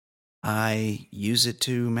I use it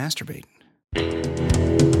to masturbate.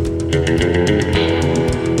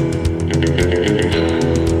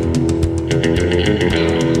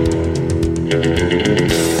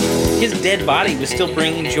 His dead body was still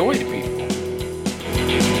bringing joy to people.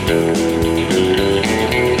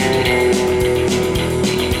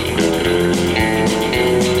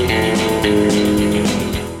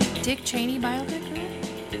 Dick Cheney biopic?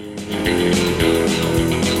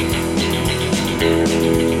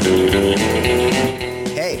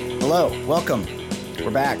 Hey, hello, welcome.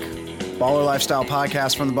 We're back. Baller Lifestyle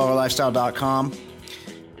Podcast from theballerlifestyle.com.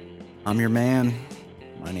 I'm your man.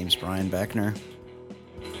 My name's Brian Beckner.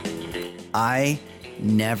 I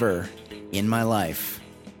never in my life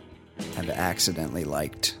have accidentally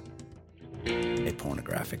liked a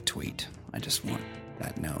pornographic tweet. I just want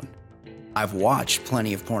that known. I've watched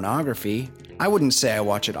plenty of pornography. I wouldn't say I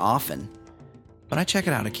watch it often, but I check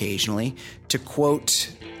it out occasionally. To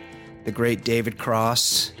quote the great David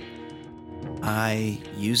Cross, I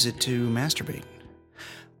use it to masturbate.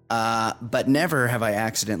 But never have I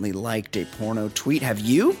accidentally liked a porno tweet. Have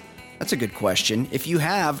you? That's a good question. If you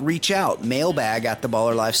have, reach out. Mailbag at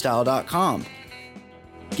theballerlifestyle.com.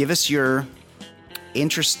 Give us your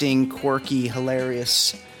interesting, quirky,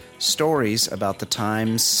 hilarious stories about the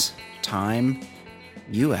time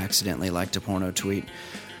you accidentally liked a porno tweet.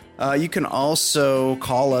 You can also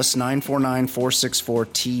call us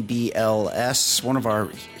 949-464-TBLS. One of our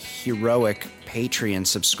heroic Patreon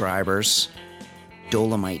subscribers,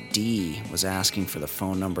 Dolomite D, was asking for the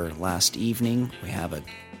phone number last evening. We have a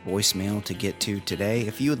voicemail to get to today.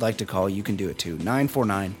 If you would like to call, you can do it too.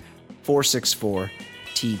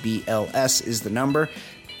 949-464-TBLS is the number.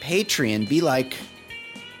 Patreon, be like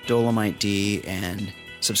Dolomite D and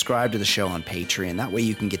subscribe to the show on Patreon. That way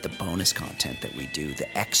you can get the bonus content that we do,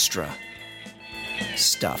 the extra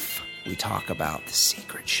stuff we talk about, the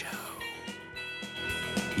secret show.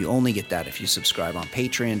 You only get that if you subscribe on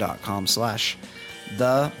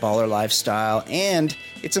patreon.com/theballerlifestyle. And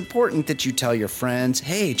it's important that you tell your friends,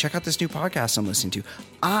 hey, check out this new podcast I'm listening to.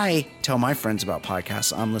 I tell my friends about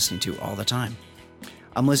podcasts I'm listening to all the time.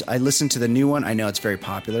 I listen to the new one. I know it's very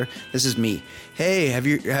popular. This is me. Hey, have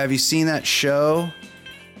you seen that show?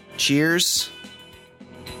 Cheers.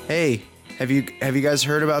 Hey, have you guys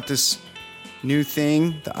heard about this new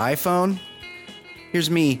thing, the iPhone? Here's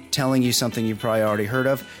me telling you something you've probably already heard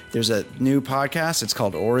of. There's a new podcast. It's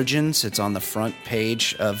called Origins. It's on the front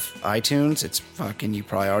page of iTunes. It's fucking, you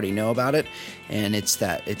probably already know about it. And I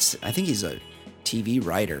think he's a TV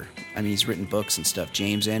writer. I mean, he's written books and stuff.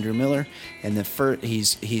 James Andrew Miller. And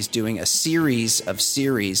he's doing a series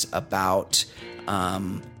about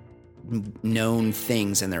known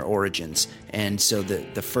things and their origins. And so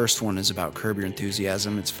the first one is about Curb Your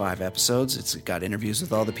Enthusiasm. It's 5 episodes. It's got interviews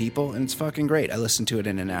with all the people, and it's fucking great. I listened to it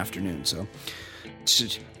in an afternoon. So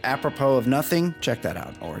apropos of nothing, check that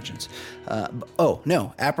out, Origins.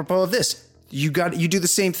 Apropos of this, you do the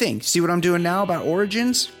same thing. See what I'm doing now about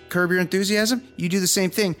Origins, Curb Your Enthusiasm? You do the same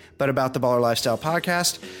thing, but about the Baller Lifestyle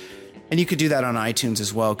Podcast. And you could do that on iTunes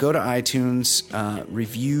as well. Go to iTunes,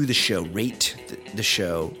 review the show, rate the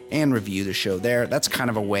show, and review the show there. That's kind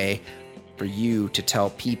of a way for you to tell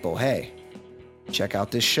people, hey, check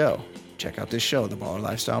out this show. Check out this show, the Baller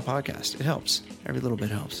Lifestyle Podcast. It helps. Every little bit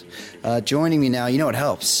helps. Joining me now, you know what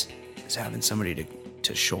helps? Is having somebody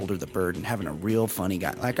to shoulder the burden, having a real funny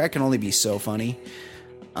guy. Like, I can only be so funny.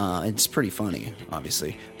 It's pretty funny,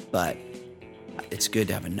 obviously, but it's good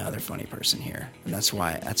to have another funny person here. And that's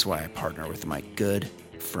why I partner with my good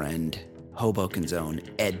friend, Hoboken's own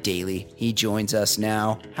Ed Daly. He joins us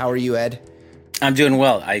now. How are you, Ed? I'm doing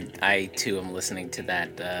well. I too am listening to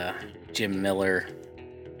that Jim Miller.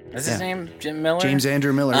 What's his name? Jim Miller? James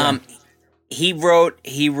Andrew Miller. Yeah. He wrote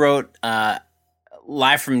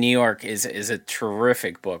Live from New York is a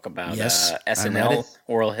terrific book about SNL,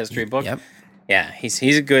 oral history book. Yep. Yeah, he's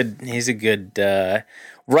a good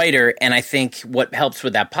writer, and I think what helps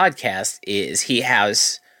with that podcast is he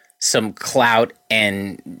has some clout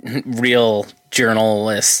and real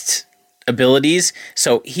journalist abilities.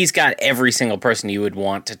 So he's got every single person you would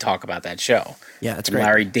want to talk about that show. Yeah, that's From great.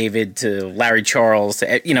 Larry David to Larry Charles to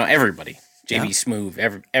everybody. JB Smoove,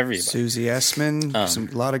 everybody. Susie Essman, a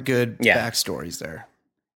lot of good backstories there.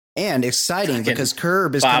 And exciting because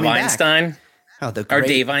Curb is Bob coming Einstein. back. Oh, Or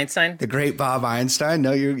Dave Einstein. The great Bob Einstein.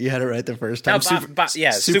 No, you had it right the first time. No,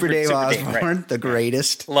 Super Dave Osborne, right. The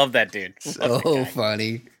greatest. Love that dude. So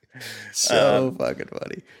funny. So fucking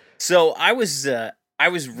funny. So I was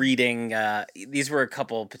reading, these were a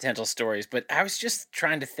couple potential stories, but I was just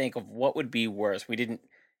trying to think of what would be worse. We didn't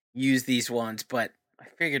use these ones, but I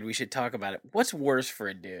figured we should talk about it. What's worse for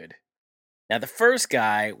a dude? Now, the first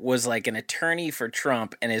guy was like an attorney for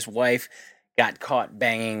Trump, and his wife got caught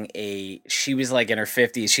banging she was like in her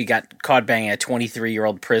 50s. She got caught banging a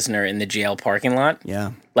 23-year-old prisoner in the jail parking lot.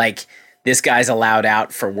 Yeah. Like, this guy's allowed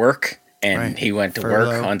out for work, and Right. he went to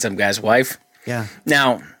Furlough. work on some guy's wife. Yeah.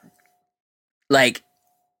 Now, like,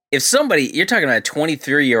 if you're talking about a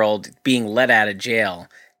 23-year-old being let out of jail,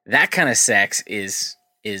 that kind of sex is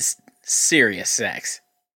serious sex.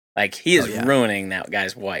 Like, he is ruining that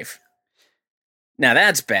guy's wife. Now,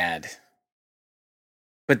 that's bad.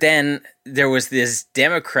 But then there was this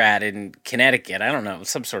Democrat in Connecticut, I don't know,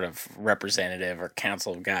 some sort of representative or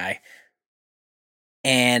council guy,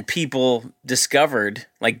 and people discovered,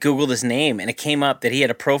 like, Googled his name, and it came up that he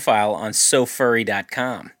had a profile on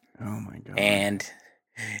SoFurry.com. Oh, my God. And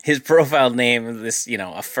his profile name, this,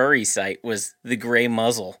 a furry site, was The Gray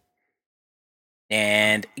Muzzle.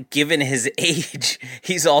 And given his age,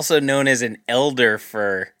 he's also known as an elder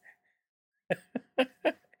fur.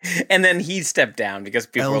 And then he stepped down because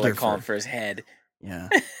people were like calling for his head. Yeah.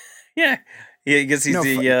 Yeah. Because he's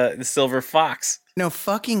the silver fox. No,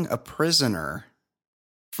 fucking a prisoner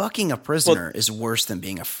is worse than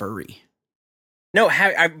being a furry. No,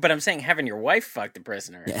 but I'm saying having your wife fuck the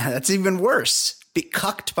prisoner. Yeah, that's even worse. Be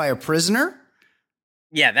cucked by a prisoner?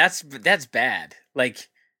 Yeah, that's bad. Like,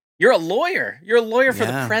 you're a lawyer. You're a lawyer for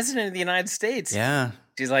the president of the United States. Yeah.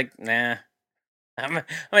 She's like, nah, I'm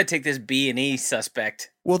gonna take this B&E suspect.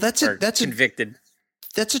 Well, that's convicted.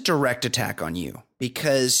 That's a direct attack on you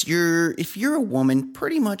because if you're a woman,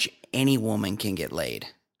 pretty much any woman can get laid.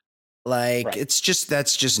 Like, right. That's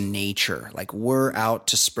just nature. Like, we're out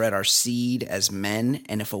to spread our seed as men.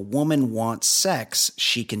 And if a woman wants sex,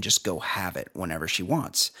 she can just go have it whenever she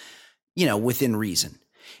wants, within reason.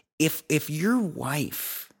 If your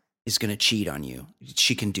wife is going to cheat on you,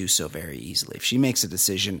 she can do so very easily. If she makes a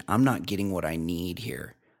decision, I'm not getting what I need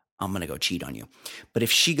here, I'm going to go cheat on you. But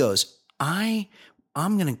if she goes, I'm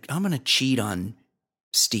going to cheat on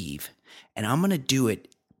Steve, and I'm going to do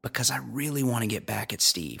it because I really want to get back at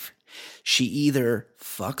Steve. She either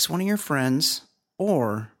fucks one of your friends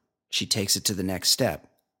or she takes it to the next step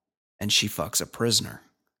and she fucks a prisoner.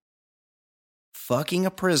 Fucking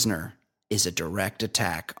a prisoner is a direct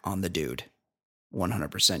attack on the dude.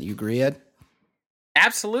 100%. You agree, Ed?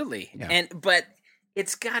 Absolutely. Yeah. But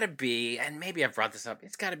it's got to be, and maybe I've brought this up,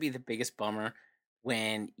 it's got to be the biggest bummer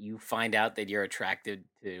when you find out that you're attracted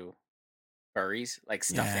to furries, like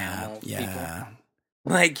stuffed animal people.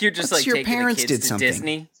 Like, you're just like your taking parents the kids did to something.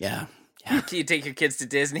 Disney. Yeah. You take your kids to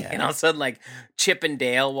Disney, and all of a sudden, like, Chip and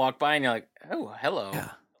Dale walk by, and you're like, oh, hello. Yeah.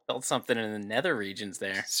 Felt something in the nether regions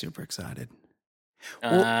there. Super excited.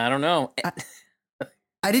 I don't know.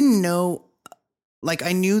 I didn't know. Like,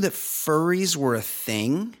 I knew that furries were a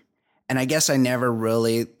thing, and I guess I never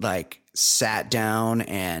really, like, sat down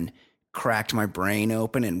and cracked my brain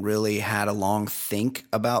open and really had a long think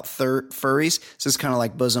about furries. So it's kind of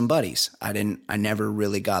like bosom buddies. I never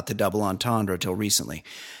really got the double entendre till recently.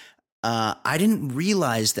 I didn't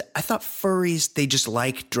realize that. I thought furries, they just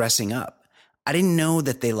like dressing up. I didn't know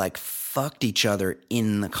that they like fucked each other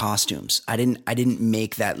in the costumes. I didn't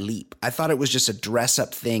make that leap. I thought it was just a dress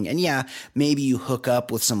up thing. And yeah, maybe you hook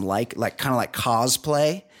up with some like kind of like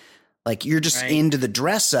cosplay. Like, you're just into the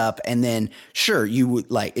dress up, and then sure, you would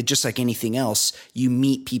like it, just like anything else, you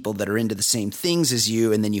meet people that are into the same things as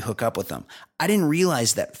you, and then you hook up with them. I didn't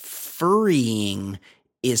realize that furrying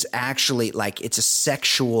is actually like, it's a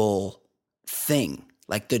sexual thing.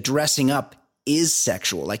 Like, the dressing up is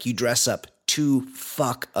sexual. Like, you dress up to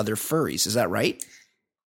fuck other furries. Is that right?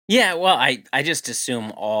 Yeah, well, I just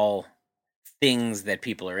assume all things that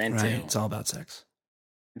people are into. Right. It's all about sex.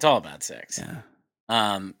 It's all about sex. Yeah.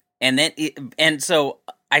 And so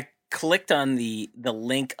I clicked on the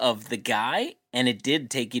link of the guy, and it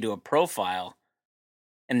did take you to a profile.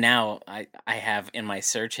 And now I have in my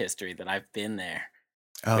search history that I've been there.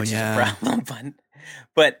 Oh, which yeah. is a problem,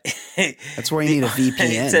 but that's where you need a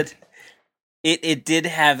VPN. It said it did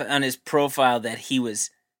have on his profile that he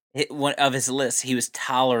was one of his lists. He was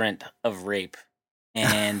tolerant of rape,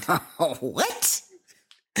 and what?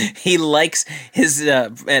 He likes his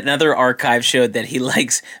another archive showed that he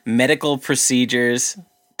likes medical procedures,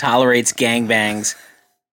 tolerates gangbangs,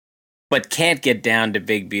 but can't get down to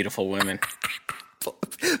big, beautiful women.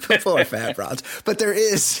 Poor fat broads. But there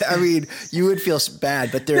is, I mean, you would feel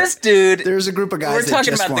bad, but this dude, there's a group of guys that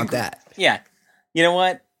just want that. Yeah. You know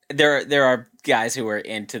what? There are guys who are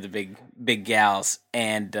into the big gals,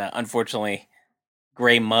 and unfortunately,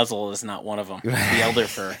 Gray Muzzle is not one of them. The elder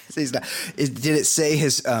fur. He's not. Did it say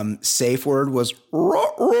his safe word was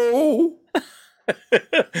ruh-roh?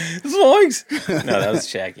 Zoinks. No, that was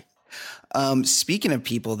Shaggy. Speaking of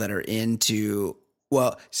people that are into,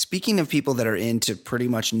 pretty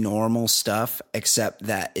much normal stuff, except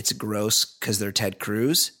that it's gross because they're Ted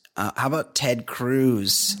Cruz. How about Ted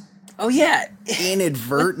Cruz? Oh yeah,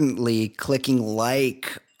 Inadvertently clicking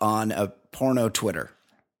like on a porno Twitter.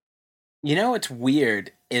 You know what's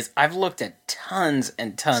weird is I've looked at tons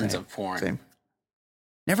and tons of porn. Same.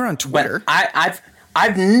 Never on Twitter. But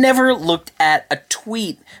I've never looked at a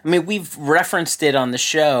tweet. I mean, we've referenced it on the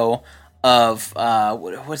show of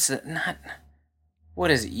what's it? Not what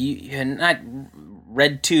is it? You not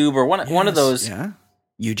RedTube or one of those. Yeah.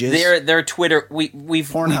 You just their Twitter. We've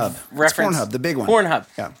Pornhub. Referenced Pornhub, the big one. Pornhub.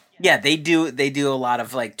 Yeah. Yeah, they do a lot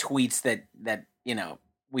of like tweets that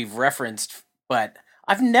we've referenced, but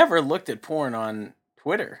I've never looked at porn on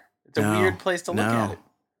Twitter. It's a weird place to look at it.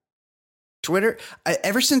 Twitter,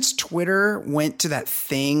 ever since Twitter went to that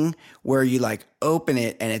thing where you like open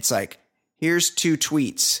it and it's like, here's 2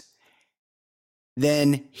 tweets.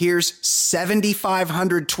 Then here's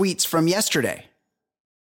 7,500 tweets from yesterday.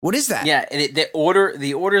 What is that? Yeah, and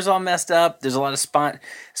the order's all messed up. There's a lot of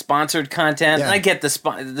sponsored content. Yeah. I get the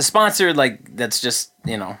sponsored, like, that's just,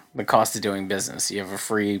 the cost of doing business. You have a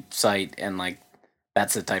free site and like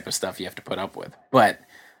that's the type of stuff you have to put up with. But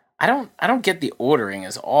I don't get the ordering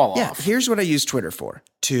is all off. Here's what I use Twitter for.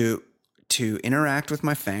 To interact with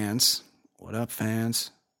my fans. What up, fans?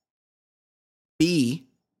 B,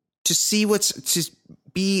 to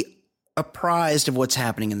be apprised of what's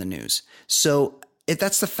happening in the news. So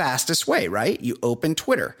that's the fastest way, right? You open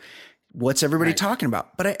Twitter. What's everybody talking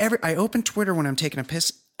about? But I open Twitter when I'm taking a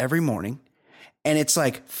piss every morning, and it's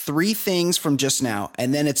like 3 things from just now,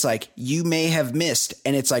 and then it's like you may have missed,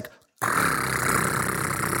 and it's like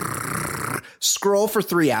scroll for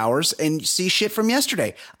 3 hours and see shit from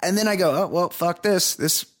yesterday, and then I go, oh well, fuck this.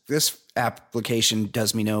 This application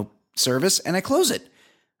does me no service, and I close it.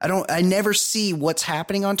 I never see what's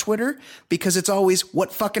happening on Twitter because it's always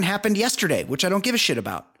what fucking happened yesterday, which I don't give a shit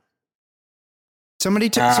about. Somebody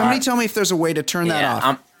tell me if there's a way to turn that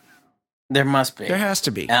off. There must be. There has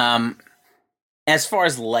to be. As far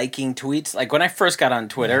as liking tweets, like when I first got on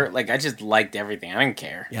Twitter, like I just liked everything. I didn't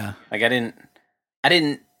care. Yeah. Like I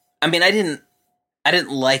didn't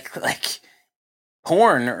like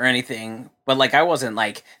porn or anything, but like I wasn't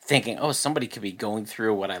like thinking, oh, somebody could be going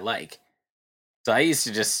through what I like. So I used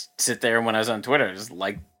to just sit there when I was on Twitter, just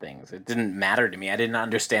like things. It didn't matter to me. I didn't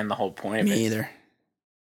understand the whole point of it. Me either.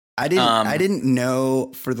 I didn't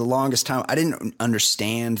know for the longest time. I didn't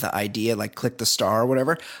understand the idea, like click the star or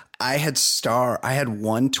whatever. I had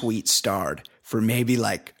one tweet starred for maybe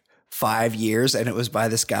like 5 years, and it was by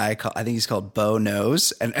this guy called, I think he's called Bo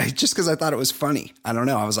Knows, and just because I thought it was funny. I don't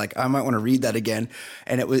know. I was like, I might want to read that again,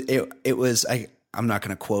 and it was I'm not going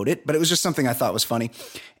to quote it, but it was just something I thought was funny.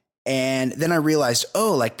 And then I realized,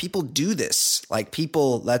 oh, like people do this. Like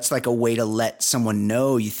that's like a way to let someone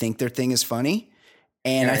know you think their thing is funny.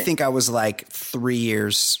 And I think I was like 3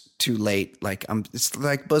 years too late. Like it's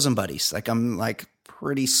like bosom buddies. Like I'm like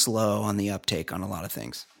pretty slow on the uptake on a lot of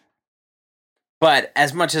things. But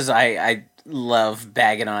as much as I love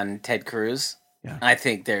bagging on Ted Cruz, I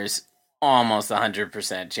think there's almost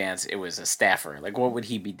 100% chance it was a staffer. Like what would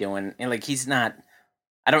he be doing? And like I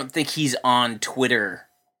don't think he's on Twitter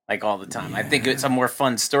like all the time. Yeah. I think it's a more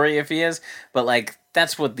fun story if he is, but like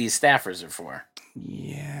that's what these staffers are for.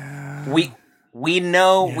 Yeah. We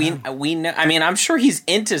know we know. I mean, I'm sure he's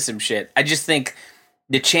into some shit. I just think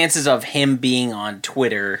the chances of him being on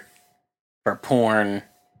Twitter for porn,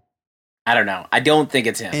 I don't know. I don't think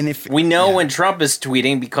it's him. And if we know when Trump is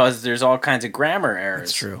tweeting because there's all kinds of grammar errors.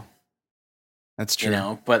 That's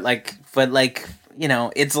true. But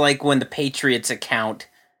it's like when the Patriots account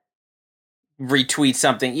retweet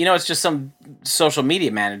something, it's just some social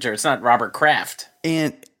media manager. It's not Robert Kraft.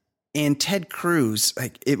 And Ted Cruz,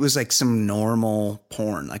 like it was like some normal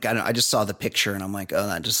porn. Like I just saw the picture and I'm like, oh,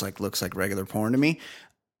 that just like looks like regular porn to me.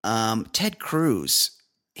 Ted Cruz,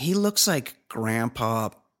 he looks like Grandpa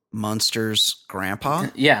Munster's grandpa.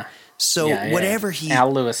 Yeah. So whatever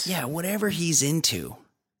Al Lewis. Yeah, whatever he's into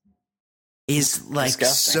is like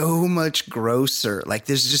disgusting. So much grosser. Like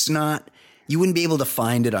there's just not. You wouldn't be able to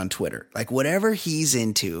find it on Twitter. Like whatever he's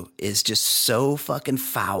into is just so fucking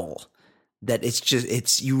foul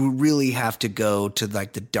that you really have to go to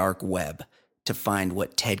like the dark web to find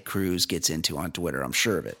what Ted Cruz gets into on Twitter. I'm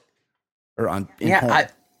sure of it. Or porn.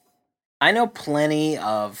 I know plenty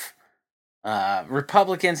of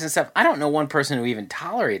Republicans and stuff. I don't know one person who even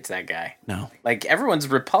tolerates that guy. No. Like, everyone's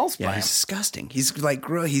repulsed by him. He's disgusting. He's like,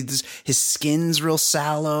 his skin's real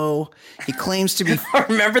sallow. He claims to be.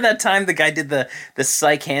 Remember that time the guy did the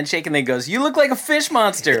psych handshake and then goes, "You look like a fish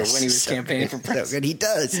monster," when he was campaigning for president. So good. He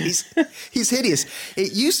does. He's hideous.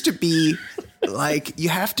 It used to be like you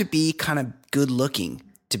have to be kind of good looking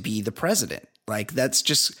to be the president. Like that's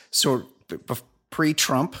just sort of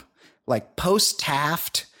pre-Trump, like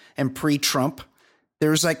post-Taft and pre-Trump.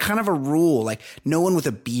 There's like kind of a rule, like no one with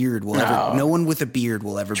a beard will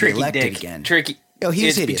ever be elected again. Tricky. Oh, he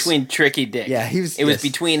was hideous. Between Tricky Dick. Yeah, It was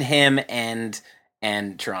between him and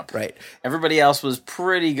Trump. Right. Everybody else was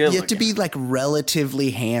pretty good. You have to be like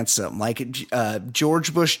relatively handsome. Like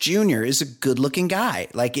George Bush Jr. is a good looking guy.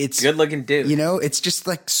 Like it's good looking dude. You know, it's just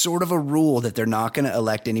like sort of a rule that they're not going to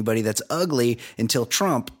elect anybody that's ugly until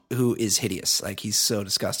Trump, who is hideous. Like he's so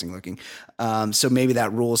disgusting looking. So maybe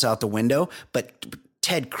that rule's out the window. But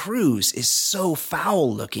Ted Cruz is so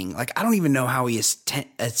foul looking. Like I don't even know how he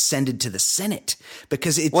ascended to the Senate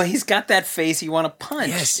because it's he's got that face you want to punch.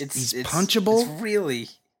 Yes, he's punchable. It's really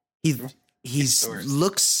He's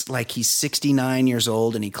looks like he's 69 years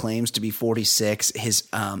old and he claims to be 46.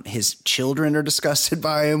 His children are disgusted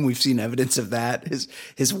by him. We've seen evidence of that.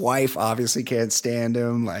 His wife obviously can't stand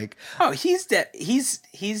him. Like he's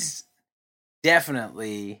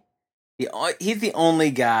definitely he's the only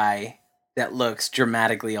guy that looks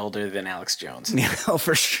dramatically older than Alex Jones. Yeah,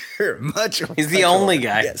 for sure. He's the only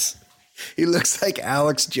guy. Yes. He looks like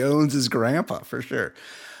Alex Jones's grandpa for sure.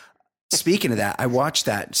 Speaking of that, I watched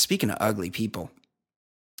that. Speaking of ugly people,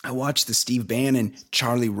 I watched the Steve Bannon,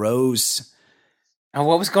 Charlie Rose. Oh,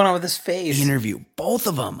 what was going on with his face? Interview. Both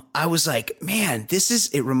of them. I was like, man,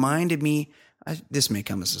 it reminded me. This may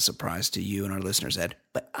come as a surprise to you and our listeners, Ed,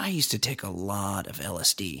 but I used to take a lot of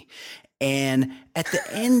LSD. And at the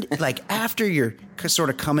end, like after you're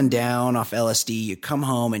sort of coming down off LSD, you come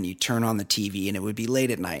home and you turn on the TV and it would be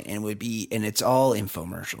late at night and it's all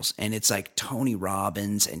infomercials. And it's like Tony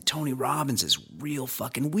Robbins, and Tony Robbins is real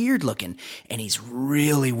fucking weird looking. And he's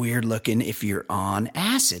really weird looking if you're on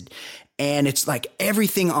acid. And it's like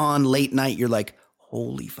everything on late night, you're like,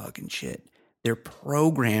 holy fucking shit. They're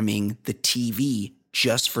programming the TV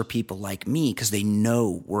just for people like me because they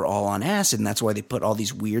know we're all on acid, and that's why they put all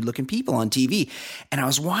these weird looking people on TV. And I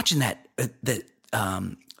was watching that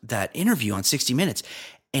interview on 60 Minutes,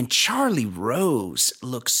 and Charlie Rose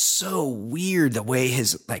looks so weird the way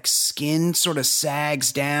his like skin sort of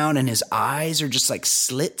sags down and his eyes are just like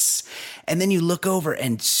slits. And then you look over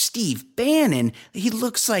and Steve Bannon, he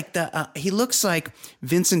looks like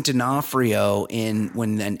Vincent D'Onofrio in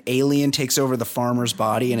when an alien takes over the farmer's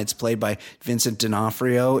body, and it's played by Vincent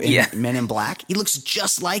D'Onofrio in Men in Black. He looks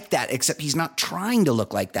just like that, except he's not trying to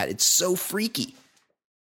look like that. It's so freaky.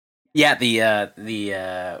 Yeah, what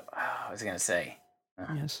was I gonna say?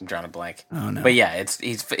 Yes. I'm drawing a blank. Oh no! But yeah,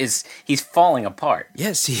 he's falling apart.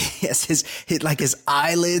 Yes, his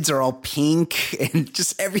eyelids are all pink, and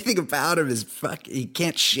just everything about him is he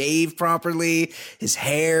can't shave properly. His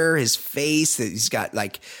hair, his face, he's got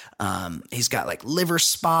like liver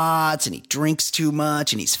spots, and he drinks too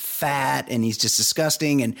much, and he's fat, and he's just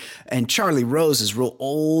disgusting. And Charlie Rose is real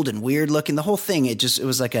old and weird looking. The whole thing, it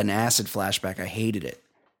was like an acid flashback. I hated it.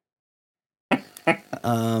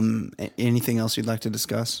 Anything else you'd like to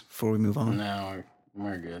discuss before we move on? No,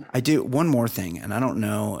 we're good. I do one more thing, and I don't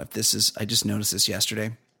know if this is, I just noticed this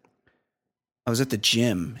yesterday. I was at the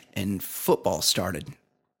gym and football started.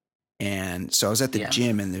 And so I was at the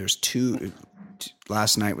gym, and there's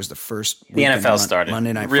last night was the first. The NFL started.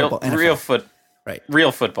 Monday Night Football.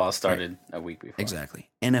 Real football started a week before. Exactly.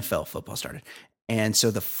 NFL football started. And so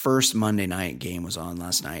the first Monday night game was on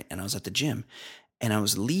last night, and I was at the gym. And I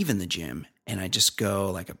was leaving the gym, and I just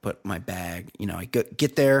go, like, I put my bag, I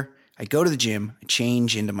get there, I go to the gym, I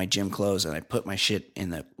change into my gym clothes, and I put my shit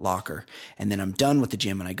in the locker. And then I'm done with the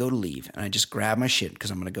gym, and I go to leave, and I just grab my shit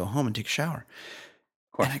because I'm going to go home and take a shower.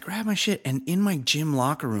 And I grab my shit, and in my gym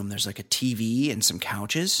locker room, there's like a TV and some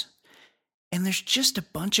couches, and there's just a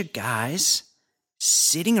bunch of guys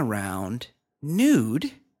sitting around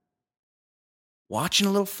nude, watching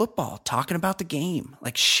a little football, talking about the game,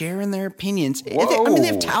 like sharing their opinions. They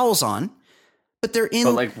have towels on, but they're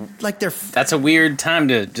in they're. That's a weird time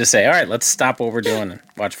to just say, all right, let's stop what we're doing and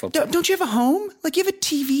watch football. Don't you have a home? Like, you have a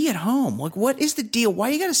TV at home. Like, what is the deal? Why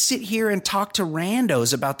you got to sit here and talk to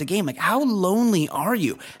randos about the game? Like, how lonely are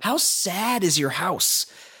you? How sad is your house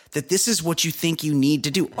that this is what you think you need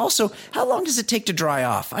to do? Also, how long does it take to dry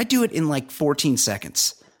off? I do it in like 14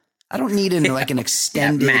 seconds. I don't need an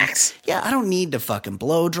extended max. Yeah, I don't need to fucking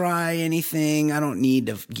blow dry anything. I don't need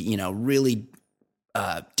to, really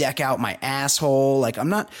deck out my asshole. Like, I'm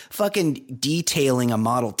not fucking detailing a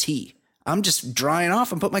Model T. I'm just drying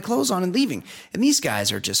off and put my clothes on and leaving. And these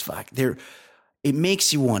guys are just it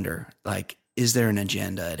makes you wonder, like, is there an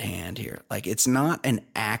agenda at hand here? Like, it's not an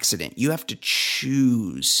accident. You have to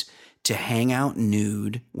choose to hang out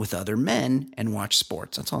nude with other men and watch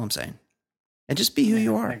sports. That's all I'm saying. And just be who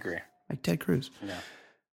you are. I agree. Like Ted Cruz. Yeah.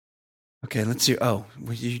 Okay, let's see. Oh,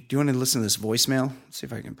 do you want to listen to this voicemail? Let's see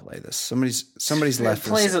if I can play this. Somebody's left.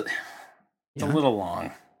 It's a little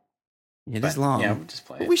long. It is long. Yeah, we'll just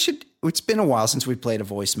play but it. We should. It's been a while since we played a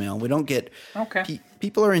voicemail. We don't get. Okay.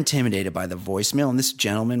 People are intimidated by the voicemail, and this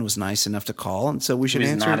gentleman was nice enough to call, and so we should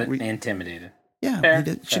answer. Not intimidated. Yeah, Fair,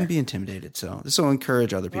 shouldn't be intimidated. So this will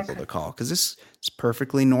encourage other people to call, because this is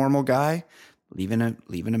perfectly normal guy leaving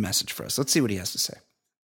a message for us. Let's see what he has to say.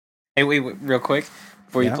 Hey, wait, real quick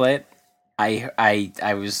before you play it.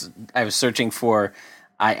 I was searching for.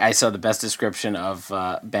 I saw the best description of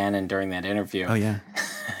Bannon during that interview. Oh yeah.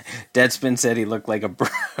 Deadspin said he looked like a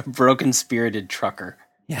broken spirited trucker.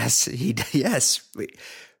 Yes, yes.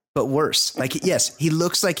 But worse. Like, yes, he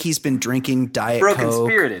looks like he's been drinking Diet Broken Coke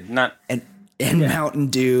spirited, not and Mountain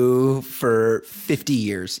Dew for 50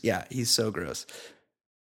 years. Yeah, he's so gross.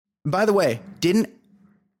 By the way,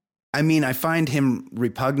 I find him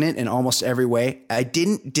repugnant in almost every way. I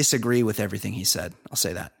didn't disagree with everything he said. I'll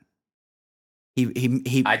say that.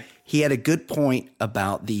 He had a good point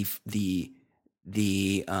about the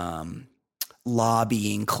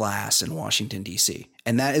lobbying class in Washington, D.C.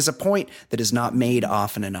 And that is a point that is not made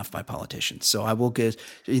often enough by politicians. So I will give,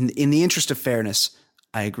 in the interest of fairness,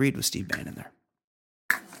 I agreed with Steve Bannon there.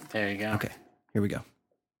 There you go. Okay, here we go.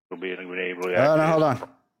 Oh, no, hold on.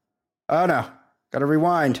 Oh, no. Got to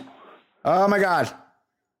rewind. Oh, my God.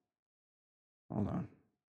 Hold on.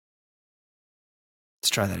 Let's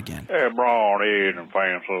try that again. Hey, Brian, Ed, and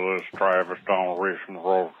fans of this, Travis Donald Richmond,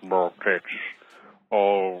 Rosenberg, Texas.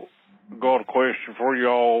 Got a question for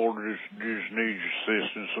y'all. Just need your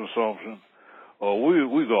assistance or something.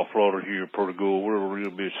 We got flooded here pretty good. We're a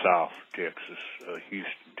little bit south of Texas,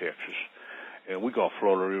 Houston, Texas. And we got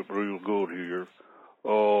flooded real good here.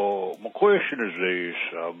 My question is this.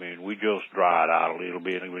 We just dried out a little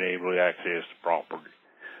bit and been able to access the property.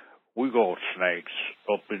 We got snakes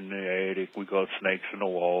up in the attic. We got snakes in the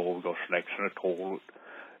wall. We got snakes in the toilet.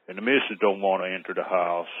 And the missus don't want to enter the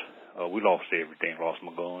house. We lost everything. Lost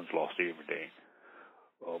my guns, lost everything.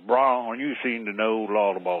 Brian, you seem to know a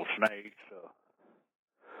lot about snakes.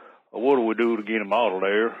 What do we do to get them out of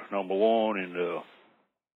there? Number one, and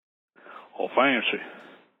all fancy.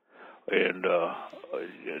 And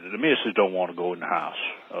the missus don't want to go in the house.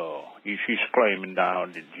 She's claiming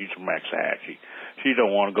down that she's from Maxahachie. She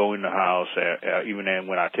don't want to go in the house, even then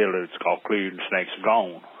when I tell her it's all clear and the snakes are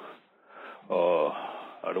gone.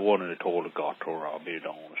 The one in the toilet got to her, I'll be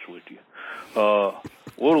honest with you.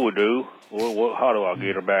 What do we do? How do I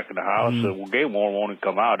get her back in the house? Well, Game Warden won't even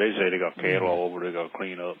come out. They say they got cattle all over, they got to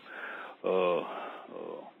clean up.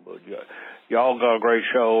 But y'all got a great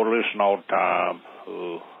show. Listen all the time.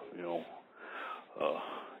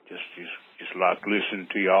 Just like listening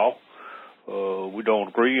to y'all. We don't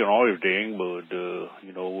agree on everything, but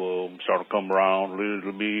start to come around a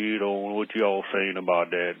little bit on what y'all saying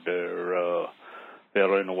about that there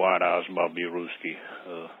fella in the White House about Bieruski.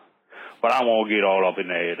 But I won't get all up in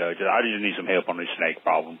that. I just need some help on this snake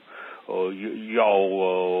problem.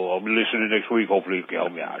 Y'all, I'll be listening next week. Hopefully you can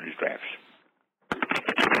help me out. This Travis.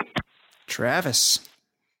 Travis.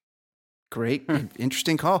 Great,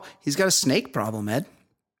 interesting call. He's got a snake problem, Ed.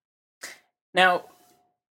 Now,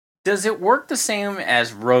 does it work the same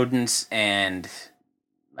as rodents and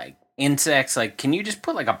like insects? Like, can you just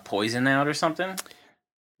put like a poison out or something?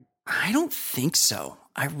 I don't think so.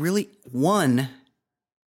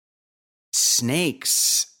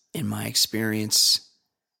 Snakes, in my experience,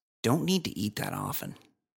 don't need to eat that often.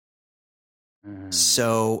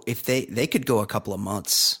 So if they could go a couple of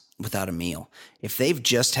months without a meal. If they've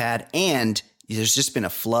just had, and there's just been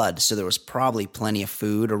a flood, so there was probably plenty of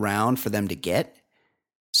food around for them to get.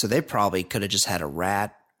 So they probably could have just had a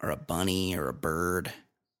rat or a bunny or a bird.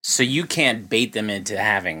 So you can't bait them into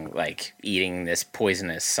having, like, eating this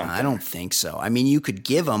poisonous something? I don't think so. You could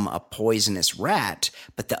give them a poisonous rat,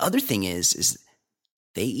 but the other thing is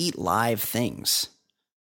they eat live things.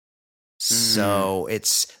 So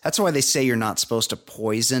that's why they say you're not supposed to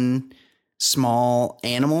poison small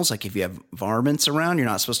animals. Like if you have varmints around, you're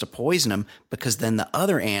not supposed to poison them, because then the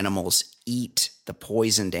other animals eat the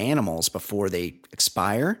poisoned animals before they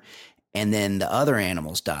expire, and then the other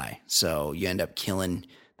animals die. So you end up killing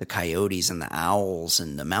the coyotes and the owls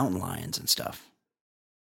and the mountain lions and stuff.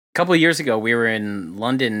 couple of years ago, we were in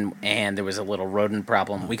London and there was a little rodent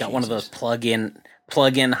problem. We got one of those plug-in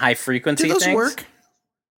high frequency Do those things. work?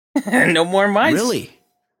 No more mice. Really?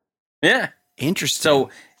 Yeah. Interesting. So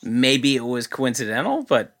maybe it was coincidental,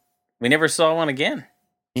 but we never saw one again.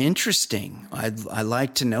 Interesting. I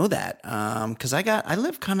like to know that because I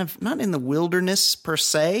live kind of not in the wilderness per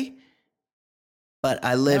se, but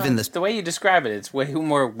I live in the way you describe it. It's way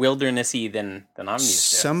more wildernessy than I'm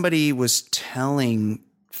used to. Somebody was telling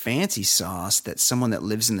Fancy Sauce that someone that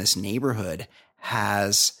lives in this neighborhood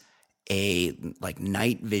has a like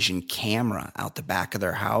night vision camera out the back of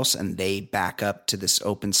their house, and they back up to this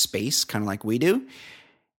open space, kind of like we do.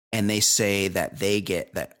 And they say that they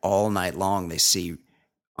get that all night long. They see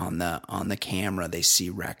on the camera, they see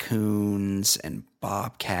raccoons and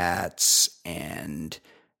bobcats and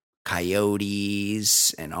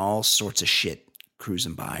coyotes and all sorts of shit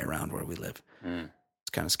cruising by around where we live. It's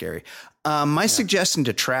kind of scary. My suggestion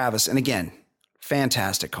to Travis, and again,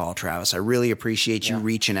 fantastic call, Travis. I really appreciate you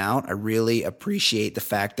reaching out. I really appreciate the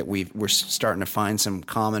fact that we're starting to find some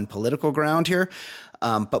common political ground here.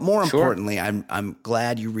 But more importantly, I'm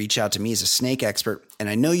glad you reach out to me as a snake expert. And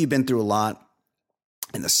I know you've been through a lot.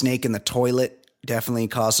 And the snake in the toilet definitely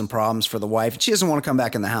caused some problems for the wife. She doesn't want to come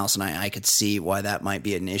back in the house, and I could see why that might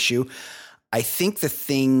be an issue. I think the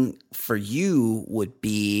thing for you would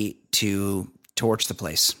be to torch the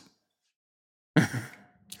place. I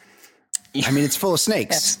mean, it's full of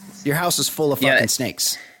snakes. Your house is full of fucking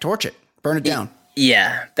snakes. Torch it. Burn it down.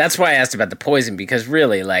 Yeah, that's why I asked about the poison, because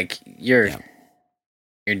really, like, you're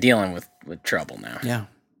dealing with trouble now. Yeah.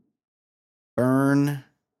 Burn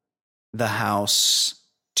the house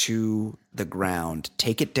to the ground.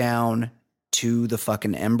 Take it down to the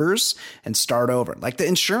fucking embers and start over. Like, the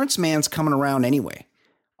insurance man's coming around anyway.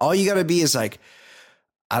 All you got to be is like,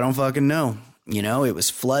 I don't fucking know. You know, it was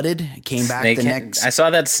flooded. It came back the next. I saw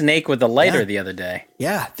that snake with the lighter the other day.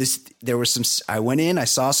 Yeah, there was some. I went in. I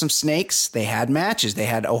saw some snakes. They had matches. They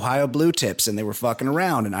had Ohio blue tips, and they were fucking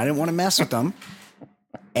around. And I didn't want to mess with them.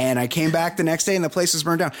 And I came back the next day, and the place was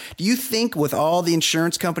burned down. Do you think, with all the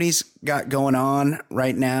insurance companies got going on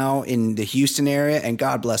right now in the Houston area, and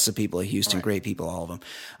God bless the people of Houston, great people, all of them.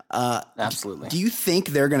 Absolutely. Do you think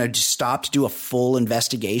they're going to stop to do a full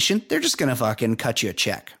investigation? They're just going to fucking cut you a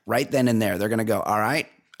check right then and there. They're going to go, all right,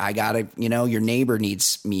 I got to, your neighbor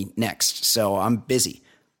needs me next, so I'm busy.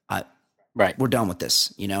 Right. We're done with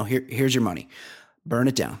this. Here's your money. Burn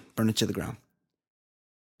it down. Burn it to the ground.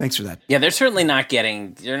 Thanks for that. Yeah, they're certainly not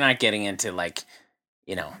getting into like,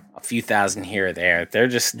 a few thousand here or there. They're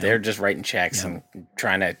just writing checks and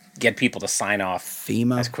trying to get people to sign off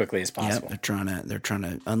FEMA as quickly as possible. Yep, they're trying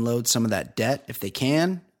to unload some of that debt if they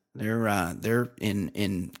can. They're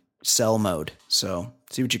in sell mode. So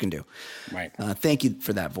see what you can do. Right. Thank you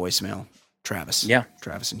for that voicemail, Travis. Yeah.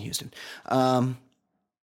 Travis in Houston.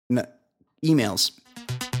 Emails.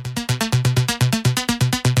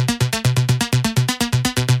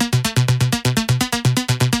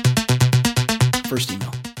 First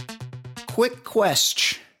email. Quick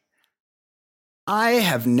question. I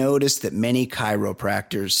have noticed that many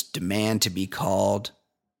chiropractors demand to be called,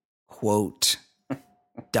 quote,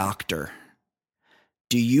 doctor.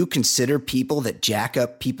 Do you consider people that jack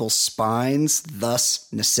up people's spines,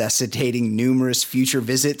 thus necessitating numerous future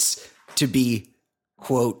visits, to be,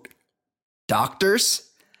 quote, doctors?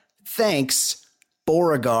 Thanks,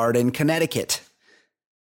 Beauregard in Connecticut.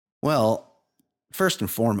 Well, first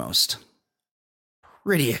and foremost,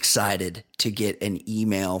 pretty excited to get an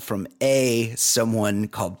email from someone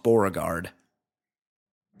called Beauregard,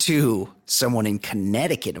 someone in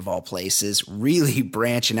Connecticut of all places, really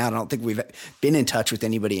branching out. I don't think we've been in touch with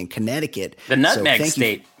anybody in Connecticut. The nutmeg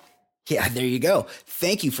state. Yeah, there you go.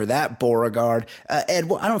 Thank you for that, Beauregard. Ed,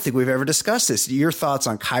 well, I don't think we've ever discussed this. Your thoughts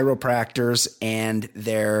on chiropractors and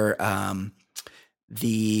their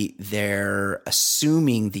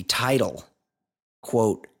assuming the title,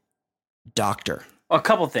 quote, doctor. Well, a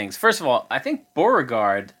couple things. First of all, I think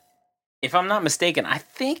Beauregard, if I'm not mistaken, I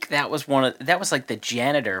think that was like the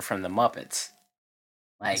janitor from the Muppets.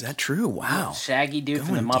 Like, is that true? Wow. Shaggy dude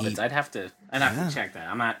from the Muppets. Deep. I'd have to check that.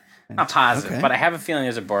 I'm not positive, but I have a feeling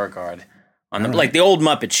there's a Beauregard on Right. the old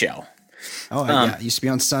Muppet Show. Oh, yeah. It used to be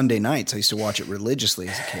on Sunday nights. I used to watch it religiously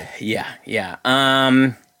as a kid.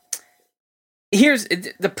 Yeah. Here's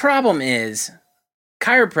the problem is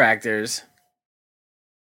chiropractors.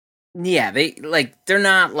 Yeah, they're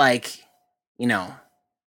not like,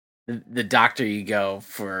 the doctor you go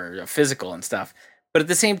for a physical and stuff. But at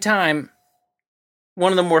the same time,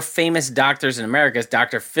 one of the more famous doctors in America is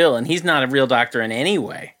Dr. Phil, and he's not a real doctor in any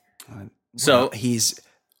way. So he's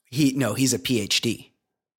a PhD.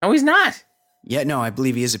 No, he's not. Yeah, no, I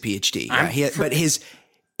believe he is a PhD. Yeah, but it's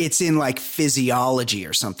in like physiology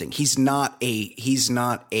or something. He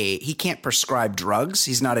can't prescribe drugs.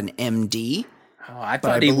 He's not an MD. Oh, I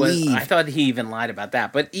thought he was. I thought he even lied about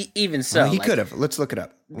that. But even so, he could have. Let's look it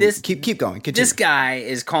up. Keep going. Continue. This guy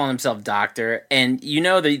is calling himself doctor, and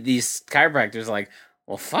these chiropractors are like,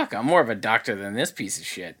 well, fuck, I'm more of a doctor than this piece of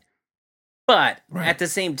shit. But at the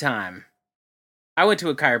same time, I went to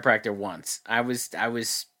a chiropractor once.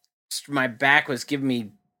 My back was giving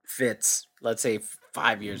me fits. Let's say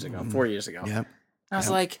 4 years ago. Yep. I was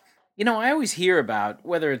like, I always hear about,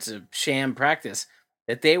 whether it's a sham practice,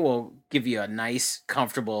 that they will give you a nice,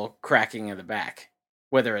 comfortable cracking of the back,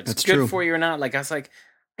 whether it's good for you or not. Like, I was like,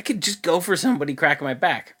 I could just go for somebody cracking my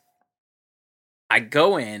back. I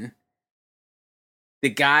go in, the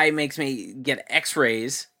guy makes me get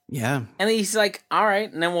x-rays. Yeah. And he's like, all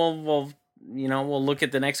right. And then we'll look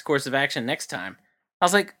at the next course of action next time. I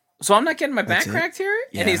was like, so I'm not getting my back cracked here?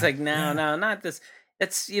 Yeah. And he's like, no, not this.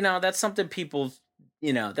 That's, that's something people,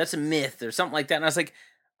 that's a myth or something like that. And I was like,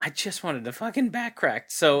 I just wanted a fucking back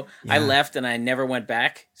cracked. So I left and I never went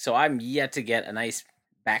back. So I'm yet to get a nice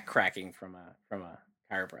back cracking from a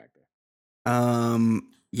chiropractor.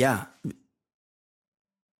 Yeah.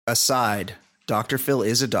 Aside, Dr. Phil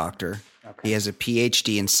is a doctor. Okay. He has a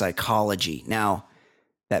PhD in psychology. Now,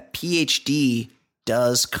 that PhD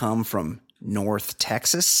does come from North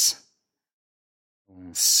Texas.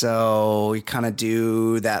 So you kind of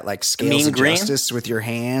do that like scales of justice with your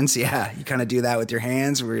hands. Yeah, you kind of do that with your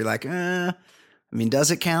hands where you're like,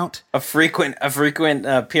 does it count? A frequent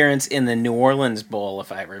appearance in the New Orleans Bowl,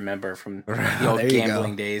 if I remember from the old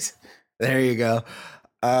gambling days. There you go.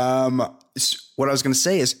 What I was going to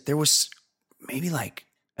say is there was maybe like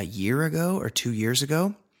a year ago or 2 years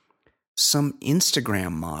ago, some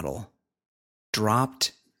Instagram model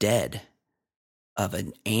dropped dead of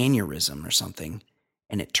an aneurysm or something.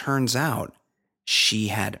 And it turns out she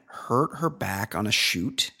had hurt her back on a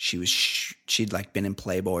shoot. She'd like been in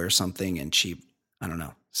Playboy or something. And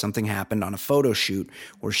something happened on a photo shoot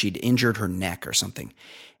where she'd injured her neck or something.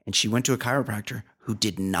 And she went to a chiropractor who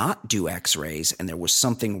did not do x-rays. And there was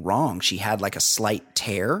something wrong. She had like a slight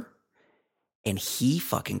tear. And he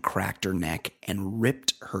fucking cracked her neck and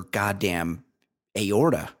ripped her goddamn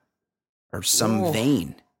aorta or some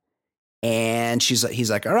vein. And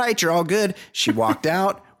he's like, all right, you're all good. She walked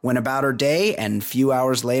out, went about her day, and a few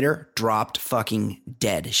hours later, dropped fucking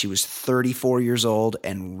dead. She was 34 years old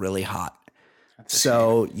and really hot.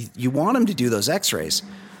 So you want him to do those x-rays.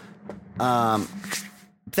 That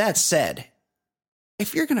said,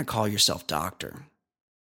 if you're going to call yourself doctor,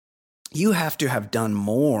 you have to have done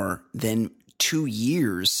more than 2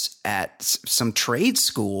 years at some trade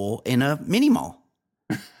school in a mini mall.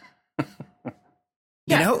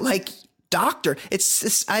 Like doctor.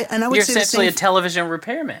 I would You're say essentially a television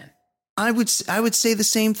repairman. I would say the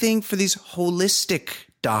same thing for these holistic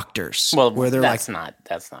doctors. Well, where they're that's not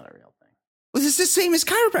a real thing. Well, it's the same as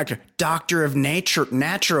chiropractor, doctor of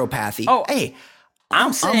naturopathy. Oh, hey,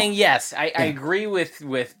 I'm saying yes. I agree with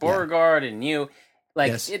Beauregard and you.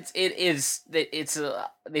 Like they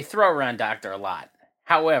throw around doctor a lot.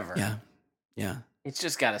 However, it's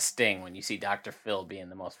just got a sting when you see Dr. Phil being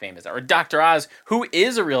the most famous, or Dr. Oz, who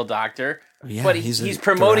is a real doctor, but he's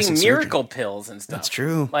promoting miracle pills and stuff. That's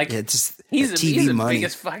true. Like he's the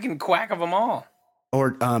biggest fucking quack of them all.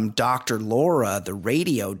 Or Dr. Laura, the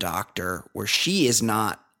radio doctor, where she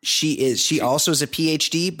also is a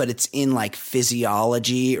PhD, but it's in like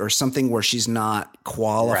physiology or something where she's not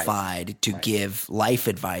qualified to give life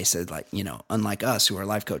advice, like, unlike us who are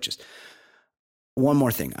life coaches. One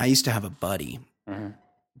more thing. I used to have a buddy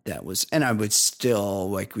that was, and I would still,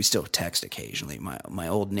 we still text occasionally. My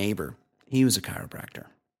old neighbor, he was a chiropractor.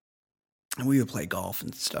 And we would play golf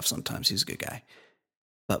and stuff sometimes. He was a good guy.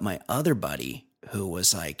 But my other buddy, who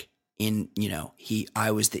was like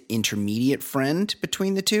I was the intermediate friend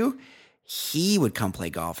between the two. He would come play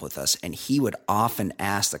golf with us, and he would often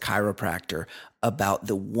ask the chiropractor about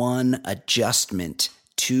the one adjustment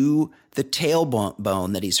to the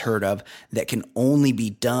tailbone that he's heard of that can only be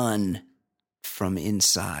done from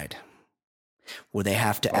inside, where they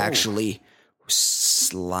have to actually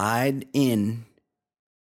slide in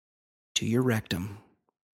to your rectum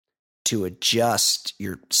to adjust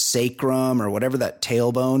your sacrum or whatever that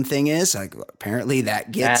tailbone thing is. Like, apparently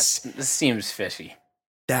that seems fishy.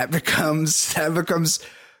 That becomes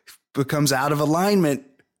out of alignment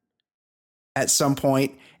at some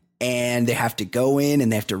point, and they have to go in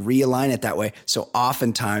and they have to realign it that way. So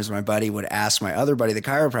oftentimes my buddy would ask my other buddy, the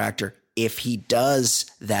chiropractor, if he does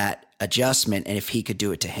that adjustment and if he could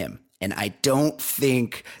do it to him. And I don't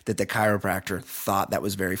think that the chiropractor thought that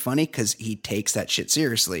was very funny because he takes that shit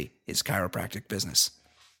seriously, his chiropractic business.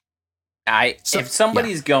 If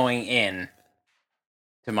somebody's going in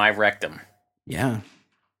to my rectum,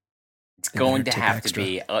 it's going to have to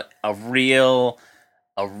be a real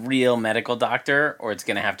medical doctor, or it's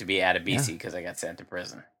going to have to be Adebisi because I got sent to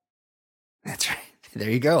prison. That's right. There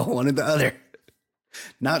you go. One or the other.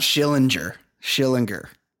 Not Schillinger.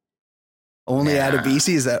 Only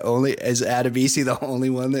Adebisi? Is Adebisi the only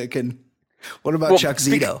one that can? What about Chuck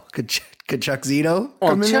Zito? Could Chuck Zito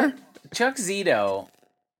come in there? Chuck Zito.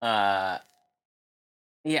 I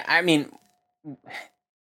mean,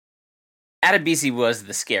 Adebisi was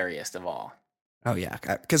the scariest of all. Oh yeah,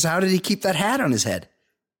 because how did he keep that hat on his head?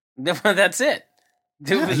 That's it.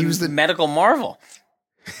 Dude, he was the medical marvel.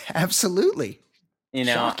 Absolutely.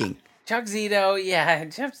 Shocking. Chuck Zito,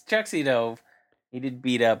 Chuck Zito. He did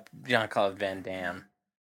beat up Jean-Claude Van Damme.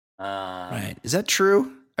 Right. Is that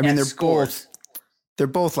true? I mean, they're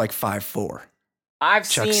both like 5'4". I've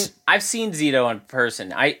seen Zito in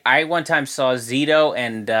person. I one time saw Zito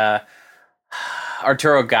and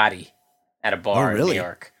Arturo Gatti at a bar in New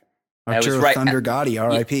York. Arturo Thunder Gotti,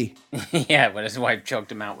 R.I.P. Yeah, when his wife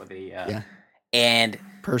choked him out with a and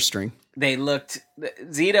purse string.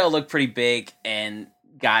 Zito looked pretty big, and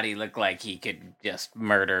Gotti looked like he could just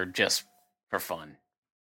murder just for fun.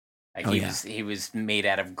 Like he was made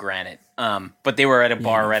out of granite. But they were at a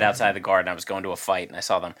bar right outside the Garden. I was going to a fight, and I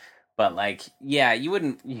saw them. But you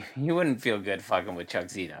wouldn't feel good fucking with Chuck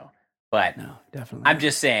Zito. But no, definitely. I'm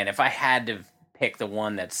just saying, if I had to pick the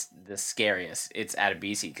one that's the scariest, it's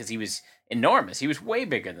Adebisi because he was enormous. He was way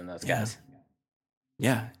bigger than those guys.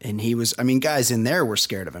 Yeah, and he was. I mean, guys in there were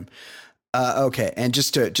scared of him. Okay, and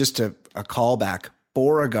just a callback.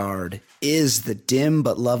 Beauregard is the dim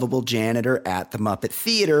but lovable janitor at the Muppet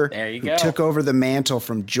Theater. There you who go. Took over the mantle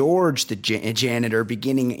from George the janitor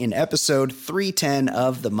beginning in episode 310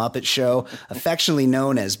 of The Muppet Show, affectionately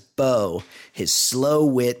known as Bo. His slow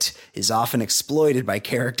wit is often exploited by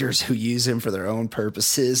characters who use him for their own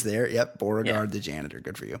purposes. There, yep, Beauregard the janitor.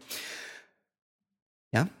 Good for you.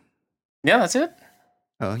 Yeah? Yeah, that's it.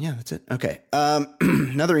 Oh, yeah, that's it. Okay.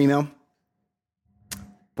 Another email.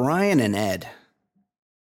 Brian and Ed.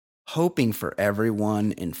 Hoping for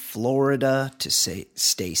everyone in Florida to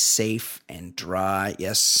stay safe and dry.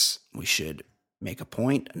 Yes, we should make a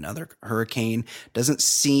point. Another hurricane doesn't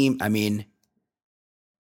seem, I mean,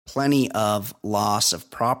 plenty of loss of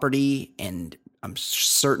property, and I'm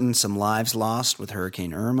certain some lives lost with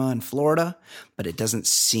Hurricane Irma in Florida, but it doesn't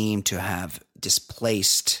seem to have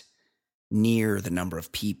displaced near the number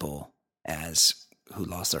of people as who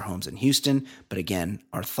lost their homes in Houston. But again,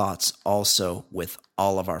 our thoughts also with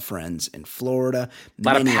all of our friends in Florida. A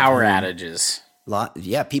lot of power outages.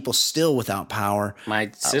 People still without power. My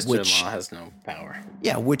sister-in-law has no power.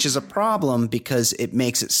 Yeah, which is a problem because it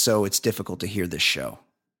makes it so it's difficult to hear this show.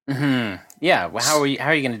 Mm-hmm. Yeah, well, how are you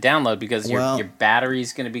going to download? Because your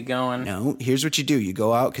battery's going to be going. No, here's what you do. You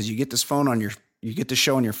go out because you get this you get the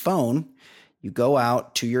show on your phone. You go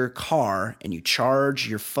out to your car and you charge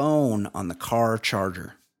your phone on the car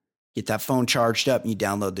charger. Get that phone charged up and you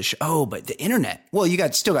download the show. Oh, but the internet. Well,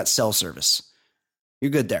 still got cell service.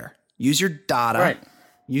 You're good there. Use your data. Right.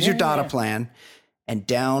 Use your data plan and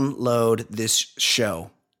download this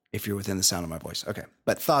show if you're within the sound of my voice. Okay.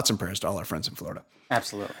 But thoughts and prayers to all our friends in Florida.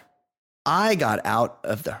 Absolutely. I got out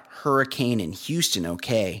of the hurricane in Houston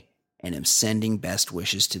okay and am sending best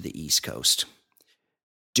wishes to the East Coast.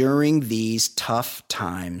 During these tough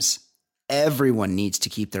times, everyone needs to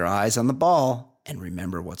keep their eyes on the ball and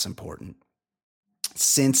remember what's important.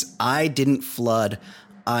 Since I didn't flood,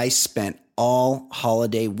 I spent all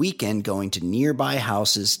holiday weekend going to nearby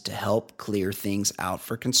houses to help clear things out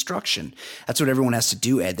for construction. That's what everyone has to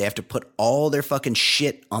do, Ed. They have to put all their fucking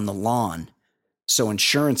shit on the lawn so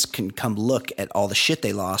insurance can come look at all the shit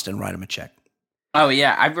they lost and write them a check. Oh,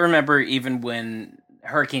 yeah. I remember even when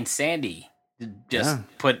Hurricane Sandy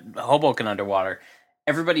put Hoboken underwater.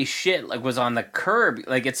 Everybody's shit was on the curb.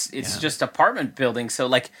 It's just apartment buildings. So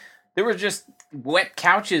there were just wet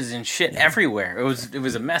couches and shit everywhere. It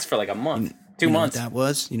was a mess for a month, 2 months.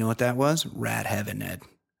 You know what that was? Rat heaven, Ed.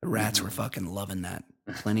 The rats were fucking loving that.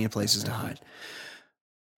 Plenty of places to hide.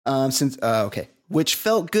 Which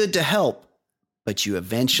felt good to help, but you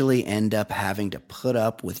eventually end up having to put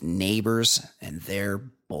up with neighbors and their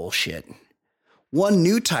bullshit. One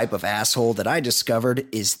new type of asshole that I discovered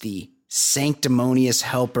is the sanctimonious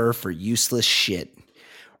helper for useless shit.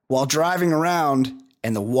 While driving around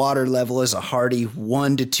and the water level is a hearty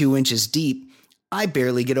 1 to 2 inches deep, I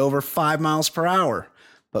barely get over 5 miles per hour.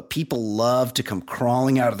 but people love to come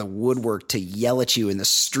crawling out of the woodwork to yell at you in the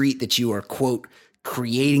street that you are, quote,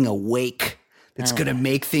 creating a wake that's going to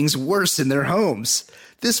make things worse in their homes.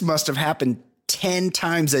 This must have happened 10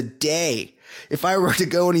 times a day. If I were to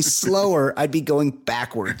go any slower, I'd be going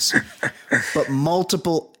backwards. But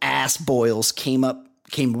multiple ass boils came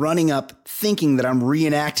running up thinking that I'm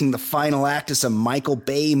reenacting the final act of some Michael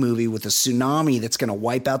Bay movie with a tsunami that's going to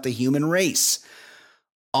wipe out the human race.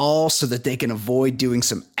 All so that they can avoid doing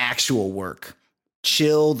some actual work.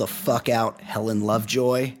 Chill the fuck out, Helen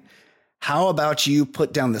Lovejoy. How about you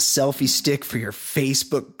put down the selfie stick for your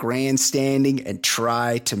Facebook grandstanding and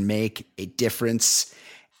try to make a difference?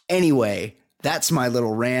 Anyway, that's my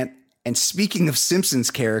little rant. And speaking of Simpsons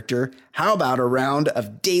character, how about a round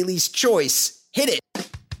of Daly's Choice? Hit it.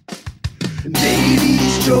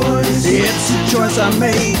 Daly's Choice, it's a choice I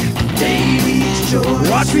make. Daly's Choice,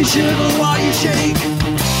 watch me shiver while you shake.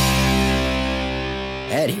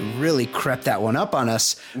 Ed, he really crept that one up on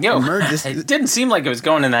us. It didn't seem like it was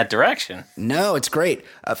going in that direction. No, it's great.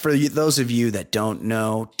 For those of you that don't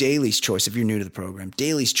know, Daly's Choice, if you're new to the program,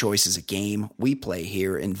 Daly's Choice is a game we play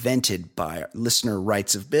here invented by listener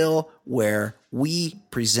Rights of Bill, where we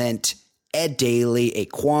present Ed Daly a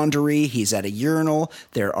quandary. He's at a urinal.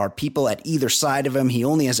 There are people at either side of him. He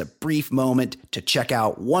only has a brief moment to check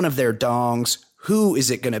out one of their dongs. Who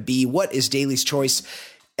is it going to be? What is Daly's Choice?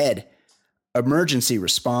 Ed, emergency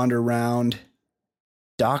responder round,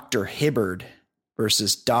 Dr. Hibbard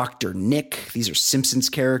versus Dr. Nick. These are Simpsons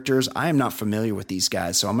characters. I am not familiar with these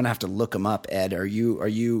guys, so I'm going to have to look them up. Ed, are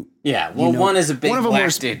you? Yeah, well, one is a big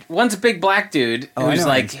black dude. One's a big black dude who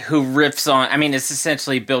riffs on, I mean, it's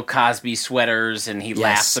essentially Bill Cosby sweaters, and he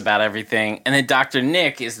laughs about everything. And then Dr.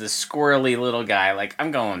 Nick is the squirrely little guy. Like,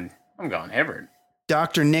 I'm going Hibbard.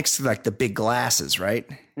 Dr. Nick's like the big glasses, right?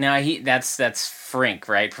 No, that's Frink,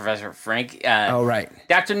 right? Professor Frink. Right.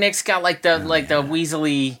 Dr. Nick's got like the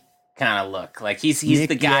Weasley kind of look. Like he's Nick,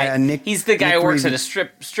 the guy. Yeah, he's the guy who works at a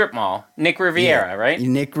strip mall. Nick Riviera, right?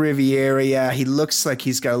 Nick Riviera. Yeah, he looks like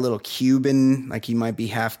he's got a little Cuban, like he might be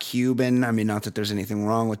half Cuban. I mean, not that there's anything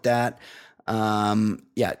wrong with that.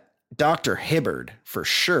 Yeah, Dr. Hibbard for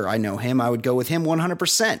sure. I know him. I would go with him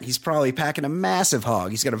 100%. He's probably packing a massive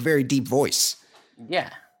hog. He's got a very deep voice. Yeah.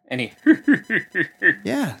 And he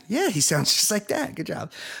yeah, he sounds just like that. Good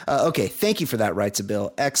job. Okay, thank you for that, Rights of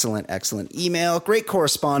Bill. Excellent email. Great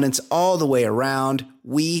correspondence all the way around.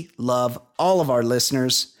 We love all of our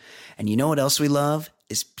listeners. And you know what else we love?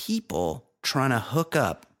 Is people trying to hook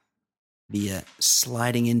up via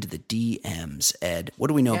sliding into the DMs, Ed. What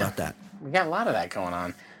do we know about that? We got a lot of that going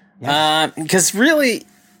on. Yeah. Because really,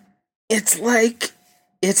 it's like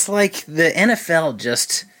the NFL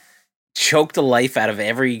just choked the life out of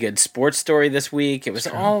every good sports story this week. It was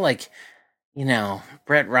all like, Aaron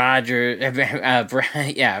Rodgers,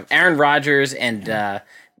 and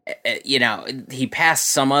he passed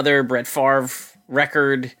some other Brett Favre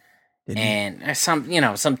record and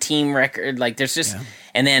some team record. Like there's just,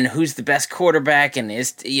 and then who's the best quarterback, and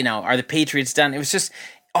are the Patriots done? It was just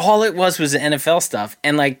all it was NFL stuff,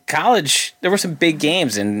 and like college, there were some big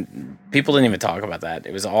games, and people didn't even talk about that.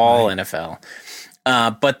 It was all NFL.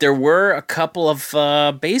 But there were a couple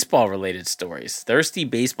of baseball-related stories, thirsty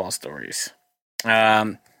baseball stories.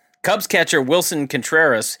 Cubs catcher Wilson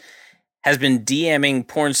Contreras has been DMing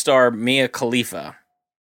porn star Mia Khalifa.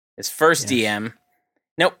 His first DM.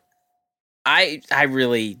 Nope. I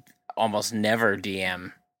really almost never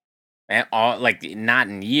DM, like not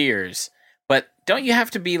in years. But don't you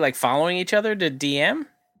have to be like following each other to DM?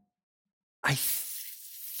 I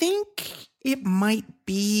think it might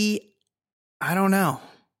be. I don't know,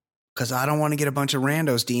 because I don't want to get a bunch of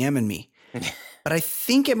randos DMing me. But I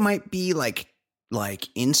think it might be like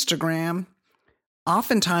Instagram.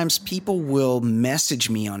 Oftentimes people will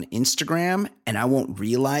message me on Instagram and I won't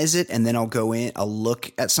realize it. And then I'll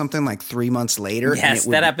look at something like 3 months later. Yes,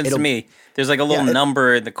 that happens to me. There's like a little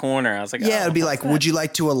number in the corner. I was like, it'd be like, would you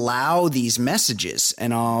like to allow these messages?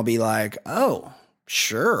 And I'll be like, oh,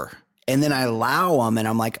 sure. And then I allow them and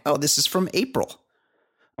I'm like, oh, this is from April.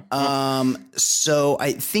 So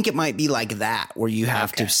I think it might be like that, where you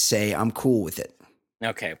have to say, I'm cool with it.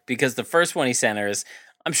 Okay. Because the first one he sent her is,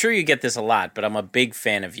 I'm sure you get this a lot, but I'm a big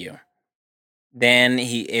fan of you. Then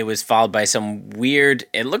it was followed by some weird,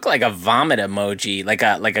 it looked like a vomit emoji, like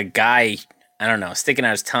a guy, I don't know, sticking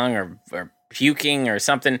out his tongue or puking or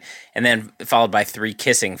something. And then followed by 3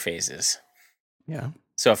 kissing phases. Yeah.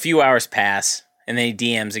 So a few hours pass and then he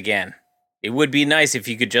DMs again. It would be nice if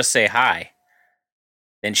you could just say hi.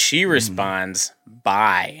 Then she responds,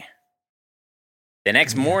 bye. The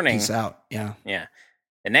next morning. Peace out. Yeah. Yeah.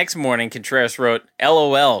 The next morning, Contreras wrote,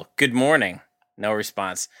 LOL, good morning. No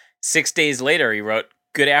response. 6 days later, he wrote,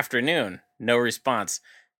 good afternoon. No response.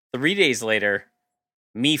 3 days later,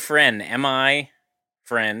 me friend, M-I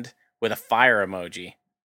friend, with a fire emoji.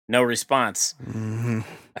 No response. Mhm.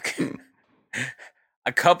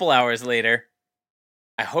 A couple hours later,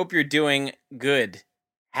 I hope you're doing good.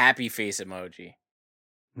 Happy face emoji.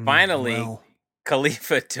 Finally, Well,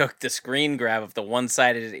 Khalifa took the screen grab of the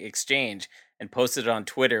one-sided exchange and posted it on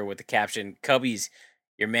Twitter with the caption, Cubbies,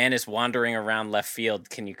 your man is wandering around left field.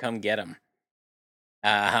 Can you come get him?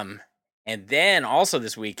 And then also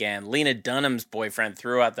this weekend, Lena Dunham's boyfriend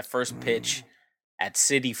threw out the first pitch at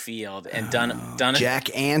Citi Field, and Dunham. Jack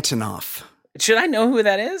Antonoff. Should I know who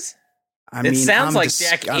that is? It sounds like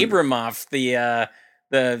Jack I'm- Abramoff,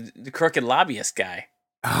 the crooked lobbyist guy.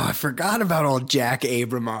 Oh, I forgot about old Jack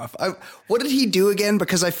Abramoff. What did he do again?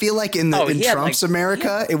 Because I feel like in Trump's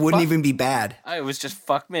America, it wouldn't even be bad. It was just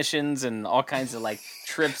fuck missions and all kinds of like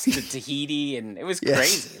trips to Tahiti, and it was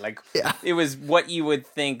crazy. It was what you would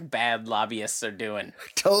think bad lobbyists are doing.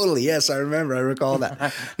 Totally, yes, I remember. I recall that.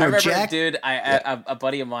 I remember a dude, a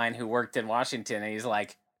buddy of mine who worked in Washington, and he's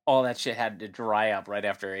like, all that shit had to dry up right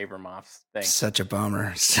after Abramoff's thing. Such a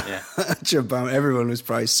bummer. Yeah. Such a bummer. Everyone was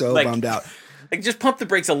probably so bummed out. Like, just pump the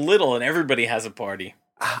brakes a little, and everybody has a party.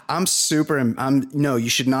 No, you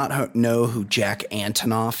should not know who Jack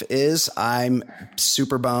Antonoff is. I'm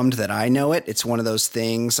super bummed that I know it. It's one of those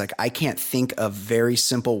things, like, I can't think of very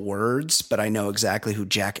simple words, but I know exactly who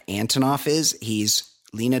Jack Antonoff is. He's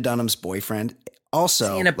Lena Dunham's boyfriend. Also,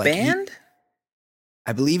 is he in a band?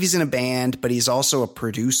 I believe he's in a band, but he's also a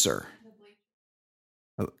producer.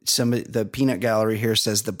 The Peanut Gallery here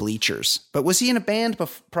says the Bleachers. But was he in a band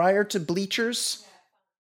prior to Bleachers?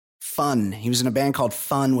 Fun. He was in a band called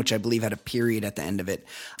Fun, which I believe had a period at the end of it.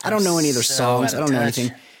 I don't know any of their songs. I don't know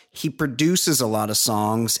anything. He produces a lot of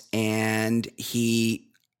songs, and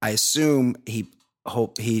I assume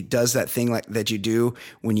he does that thing like that you do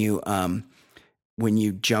when you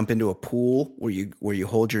jump into a pool where you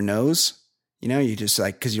hold your nose. You know, you just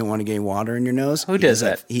like, because you don't want to get any water in your nose. Who does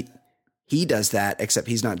that? He does that, except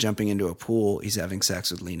he's not jumping into a pool. He's having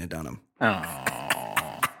sex with Lena Dunham.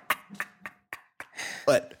 Oh.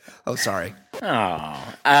 But, sorry.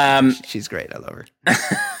 Oh. She's great. I love her.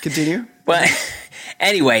 Continue. But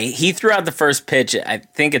anyway, he threw out the first pitch, I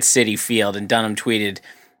think at Citi Field, and Dunham tweeted,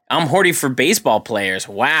 I'm horny for baseball players.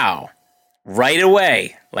 Wow. Right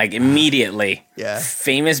away. Like, immediately. Yeah.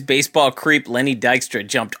 Famous baseball creep Lenny Dykstra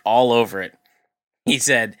jumped all over it. He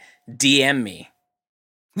said, DM me.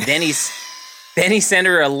 Then he sent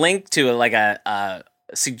her a link to a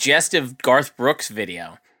suggestive Garth Brooks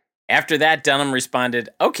video. After that, Dunham responded,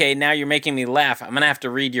 okay, now you're making me laugh. I'm going to have to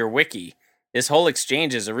read your wiki. This whole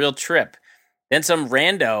exchange is a real trip. Then some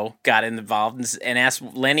rando got involved and asked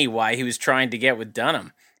Lenny why he was trying to get with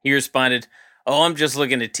Dunham. He responded, oh, I'm just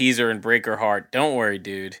looking to tease her and break her heart. Don't worry,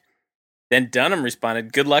 dude. Then Dunham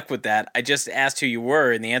responded, good luck with that. I just asked who you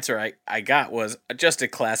were, and the answer I got was just a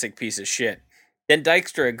classic piece of shit. Then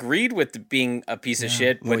Dykstra agreed with being a piece of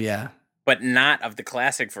shit, but not of the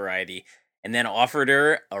classic variety, and then offered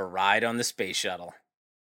her a ride on the space shuttle.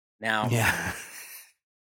 Now,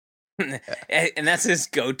 and that's his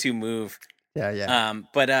go-to move. Yeah.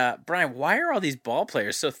 But Brian, why are all these ball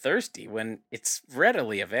players so thirsty when it's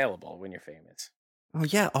readily available when you're famous? Oh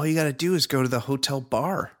yeah, all you got to do is go to the hotel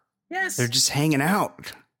bar. Yes, they're just hanging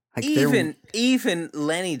out. Like even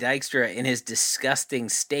Lenny Dykstra, in his disgusting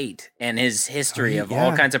state and his history of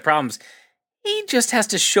all kinds of problems, he just has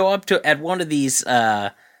to show up at one of these.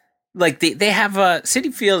 Like they have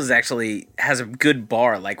Citi Field actually has a good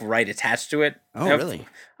bar like right attached to it. Oh, really?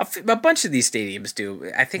 A bunch of these stadiums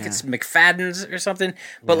do. I think it's McFadden's or something.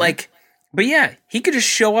 But he could just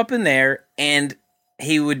show up in there and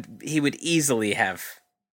he would easily have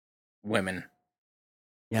women.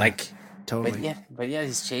 Yeah. Totally. But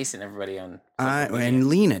he's chasing everybody on. And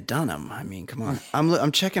Lena Dunham. I mean, come on.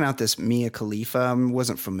 I'm checking out this Mia Khalifa. I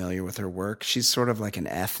wasn't familiar with her work. She's sort of like an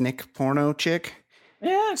ethnic porno chick.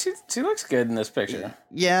 Yeah, she looks good in this picture.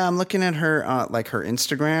 Yeah, I'm looking at her like her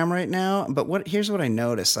Instagram right now. But here's what I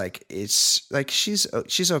noticed. Like it's like she's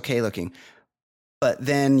okay looking. But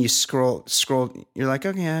then you scroll, you're like,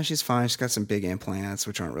 okay, yeah, she's fine. She's got some big implants,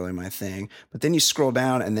 which aren't really my thing. But then you scroll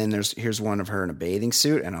down, and then here's one of her in a bathing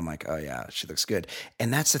suit, and I'm like, oh yeah, she looks good.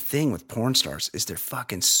 And that's the thing with porn stars is they're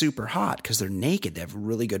fucking super hot because they're naked. They have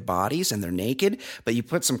really good bodies, and they're naked. But you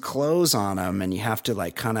put some clothes on them, and you have to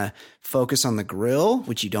like kind of focus on the grill,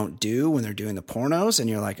 which you don't do when they're doing the pornos. And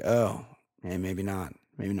you're like, oh, maybe not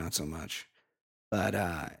so much. But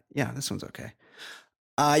yeah, this one's okay.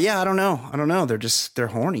 Yeah, I don't know. They're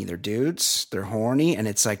horny. They're dudes. They're horny, and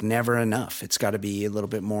it's like never enough. It's got to be a little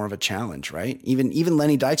bit more of a challenge, right? Even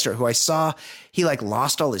Lenny Dykstra, who I saw, he like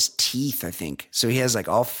lost all his teeth, I think. So he has like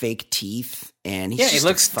all fake teeth, and he's he just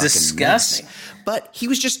looks a fucking disgusting. mess. But he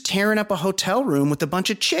was just tearing up a hotel room with a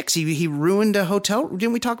bunch of chicks. He ruined a hotel.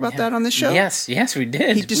 Didn't we talk about that on this show? Yes, we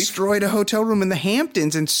did. He destroyed a hotel room in the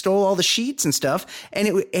Hamptons and stole all the sheets and stuff. And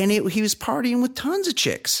he was partying with tons of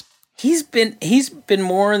chicks. He's been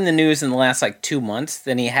more in the news in the last like 2 months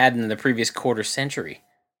than he had in the previous quarter century.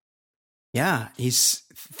 Yeah,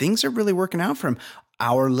 things are really working out for him.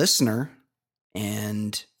 Our listener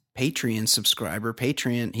and Patreon subscriber,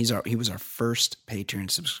 he was our first Patreon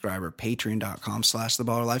subscriber,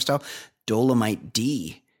 patreon.com/theballerlifestyle, Dolomite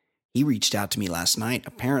D. He reached out to me last night.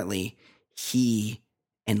 Apparently, he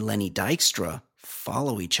and Lenny Dykstra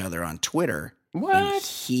follow each other on Twitter. What? And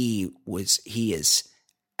he is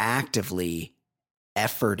actively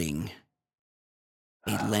efforting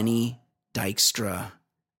a Lenny Dykstra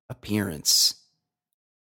appearance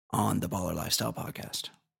on the Baller Lifestyle podcast.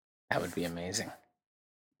 That would be amazing.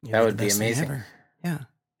 That would be amazing. Yeah,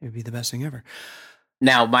 it would be the best thing ever.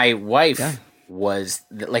 Now, my wife had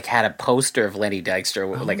a poster of Lenny Dykstra,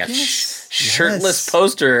 shirtless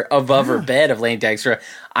poster above her bed of Lenny Dykstra.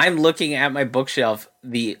 I'm looking at my bookshelf,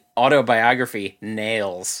 the autobiography,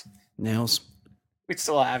 Nails. We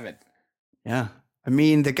still have it. Yeah. I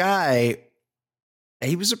mean, the guy,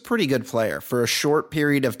 he was a pretty good player for a short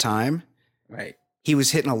period of time. Right. He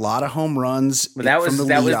was hitting a lot of home runs from the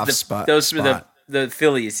leadoff spot. Those were the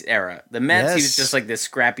Phillies era. The Mets, he was just like this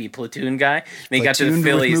scrappy platoon guy. And he got to the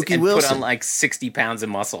Phillies and put on like 60 pounds of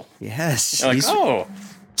muscle. Yes. You're like,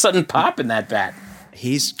 something pop in that bat.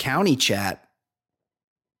 He's county chat.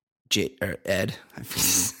 Ed.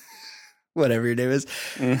 Whatever your name is.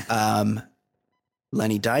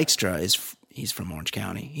 Lenny Dykstra he's from Orange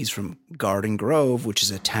County. He's from Garden Grove, which is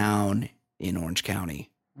a town in Orange County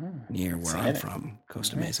near where I'm from,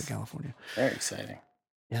 Costa Mesa, California. Very exciting.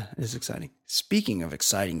 Yeah, it is exciting. Speaking of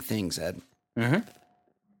exciting things, Ed,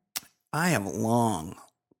 I have long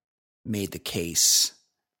made the case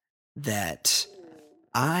that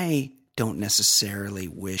I don't necessarily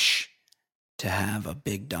wish to have a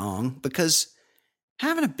big dong, because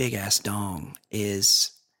having a big ass dong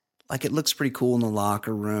is like, it looks pretty cool in the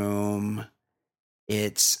locker room.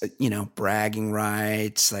 It's, bragging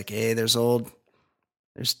rights. Like, hey, there's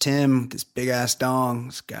Tim, this big ass dong.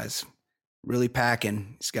 This guy's really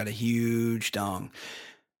packing. He's got a huge dong.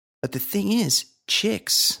 But the thing is,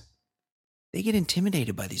 chicks, they get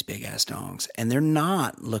intimidated by these big ass dongs, and they're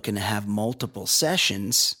not looking to have multiple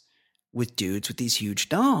sessions with dudes with these huge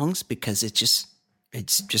dongs, because it's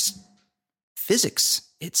just physics.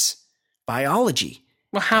 It's biology.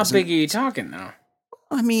 Well, how big are you talking now?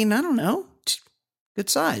 I mean, I don't know. Good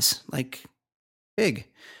size, like big.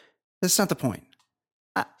 That's not the point.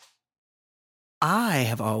 I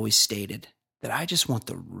have always stated that I just want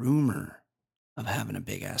the rumor of having a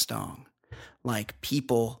big ass dong. Like,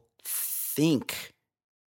 people think,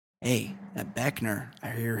 hey, that Beckner, I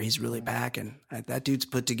hear he's really packing. That dude's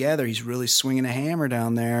put together. He's really swinging a hammer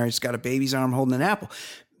down there. He's got a baby's arm holding an apple.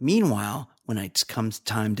 Meanwhile, when it comes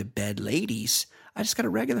time to bed ladies, I just got a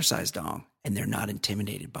regular sized dong, and they're not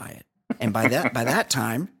intimidated by it. And by that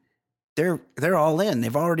time, they're all in.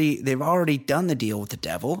 They've already done the deal with the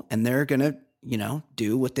devil, and they're gonna,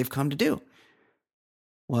 do what they've come to do.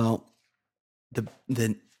 Well, the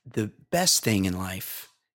best thing in life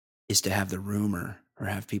is to have the rumor, or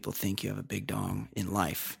have people think you have a big dong in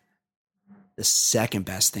life. The second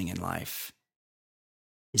best thing in life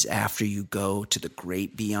is after you go to the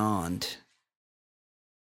great beyond,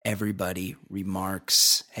 everybody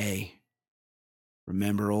remarks, hey,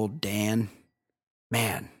 remember old Dan?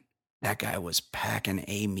 Man, that guy was packing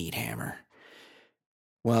a meat hammer.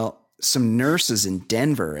 Well, some nurses in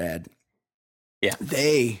Denver, Ed,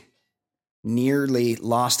 they nearly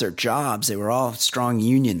lost their jobs. They were all strong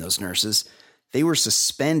union, those nurses. They were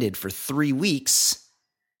suspended for 3 weeks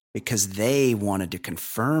because they wanted to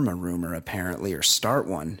confirm a rumor, apparently, or start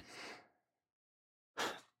one,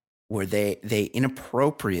 where they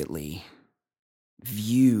inappropriately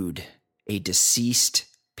viewed a deceased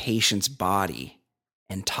patient's body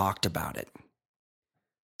and talked about it.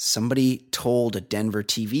 Somebody told a Denver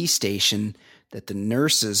TV station that the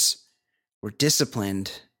nurses were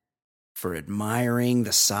disciplined for admiring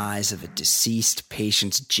the size of a deceased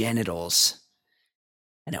patient's genitals,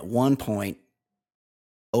 and at one point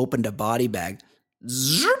opened a body bag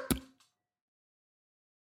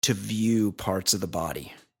to view parts of the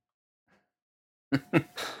body.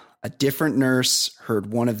 A different nurse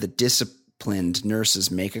heard one of the disciplined nurses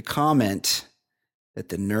make a comment that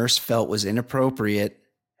the nurse felt was inappropriate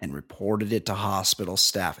and reported it to hospital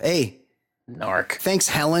staff. Hey, Narc. thanks,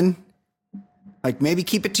 Helen. Like, maybe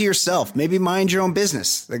keep it to yourself. Maybe mind your own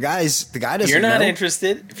business. The guy doesn't know. You're not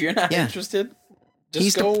interested. If you're not interested,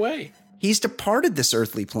 just go away. He's departed this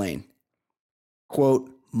earthly plane. Quote,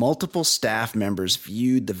 multiple staff members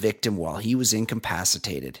viewed the victim while he was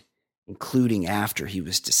incapacitated, including after he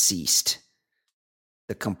was deceased.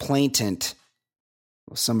 The complainant,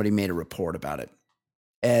 well, somebody made a report about it.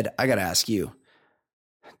 Ed, I got to ask you,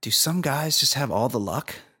 do some guys just have all the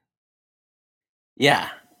luck? Yeah.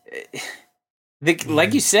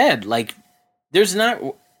 Like you said, like, there's not,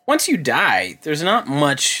 once you die, there's not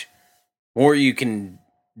much more you can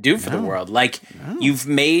do for the world. Like, you've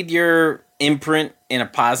made your imprint in a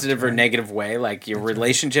positive or negative way. Like, your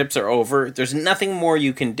relationships are over. There's nothing more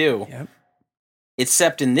you can do. Yep.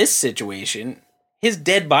 Except in this situation, his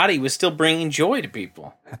dead body was still bringing joy to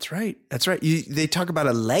people. That's right. That's right. They talk about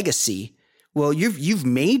a legacy. Well, you've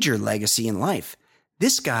made your legacy in life.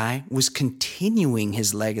 This guy was continuing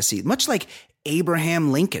his legacy, much like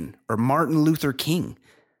Abraham Lincoln or Martin Luther King.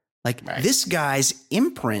 Like, this guy's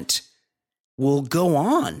imprint will go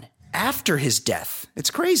on after his death.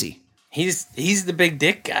 It's crazy. He's the big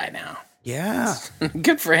dick guy now. Yeah.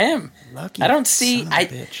 Good for him. Lucky. I don't see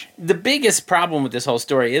bitch. The biggest problem with this whole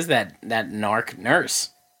story is that narc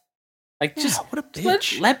nurse. Like, just what a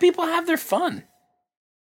bitch. Let people have their fun.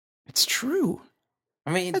 It's true.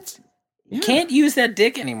 I mean, you can't use that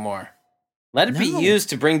dick anymore. Let it be used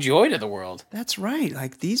to bring joy to the world. That's right.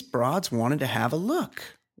 Like, these broads wanted to have a look.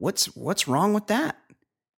 What's wrong with that?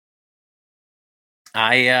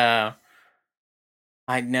 I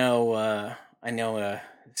know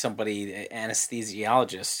somebody,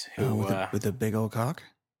 anesthesiologist who with a big old cock.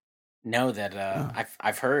 Know that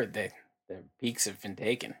I've heard that the peaks have been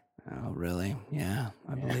taken. Oh, really? Yeah,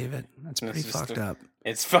 I believe it. That's pretty fucked up.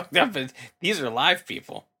 It's fucked up. These are live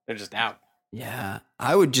people. They're just out. Yeah,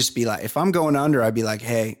 I would just be like, if I'm going under, I'd be like,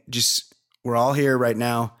 hey, we're all here right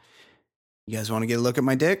now. You guys want to get a look at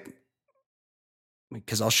my dick?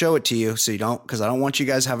 Because I'll show it to you, so you don't. Because I don't want you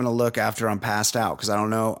guys having a look after I'm passed out. Because I don't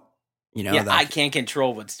know, Yeah, I can't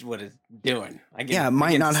control what it's doing. It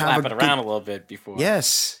might not slap it around a little bit before.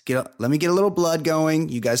 Yes, let me get a little blood going.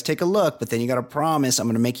 You guys take a look, but then you got to promise I'm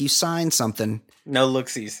going to make you sign something. No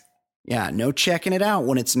looksies. Yeah, no checking it out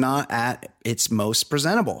when it's not at its most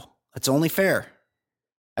presentable. It's only fair.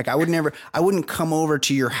 Like, I wouldn't come over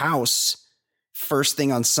to your house first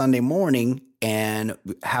thing on Sunday morning and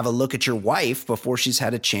have a look at your wife before she's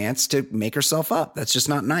had a chance to make herself up. That's just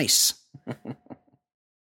not nice.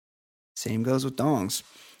 Same goes with dongs.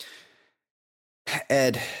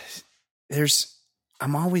 Ed,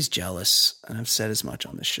 I'm always jealous, and I've said as much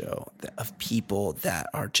on the show, of people that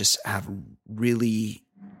are just have really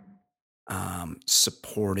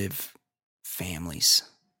supportive families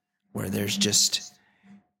where there's just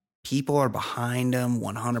people are behind them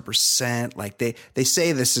 100%. Like, they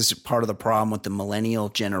say this is part of the problem with the millennial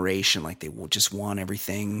generation. Like, they will just want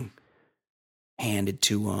everything handed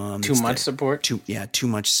to them. Too much support? Too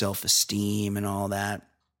much self-esteem and all that.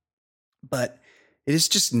 But it is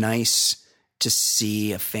just nice to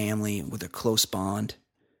see a family with a close bond.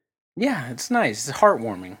 Yeah, it's nice. It's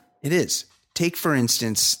heartwarming. It is. Take, for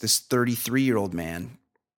instance, this 33-year-old man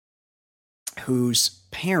whose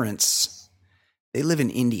parents, they live in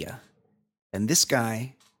India. And this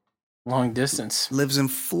guy... long distance. Lives in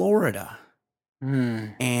Florida.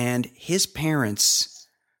 And his parents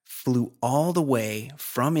flew all the way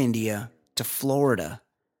from India to Florida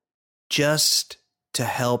just to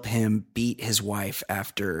help him beat his wife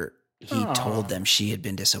after he told them she had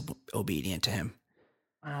been disobedient to him.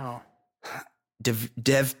 Wow.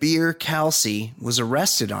 Devbir Khalsi was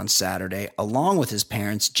arrested on Saturday along with his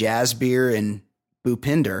parents, Jasbir and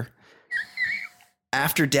Bhupinder,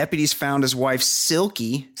 after deputies found his wife,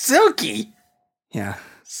 Silky. Yeah.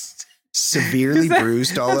 Severely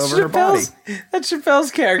bruised all over her body. That's Chappelle's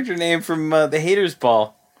character name from The Haters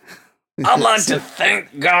Ball. I'd like to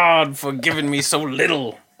thank God for giving me so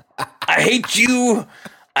little. I hate you.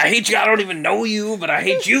 I don't even know you, but I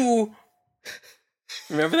hate you.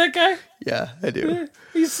 Remember that guy? Yeah, I do.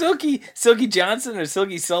 He's Silky Johnson or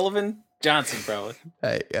Silky Sullivan Johnson, probably.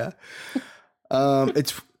 Hey, yeah.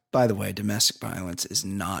 It's, by the way, domestic violence is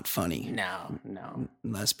not funny. No.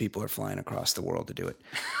 Unless people are flying across the world to do it.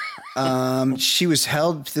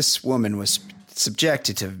 This woman was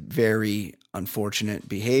subjected to very unfortunate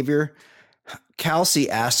behavior. Kelsey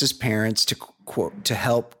asked his parents to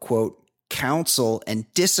help, quote, counsel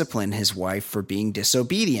and discipline his wife for being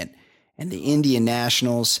disobedient. And the Indian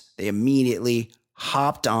nationals, they immediately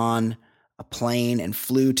hopped on a plane and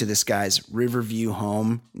flew to this guy's Riverview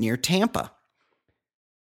home near Tampa.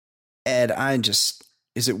 Ed,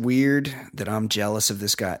 is it weird that I'm jealous of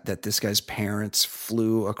this guy, that this guy's parents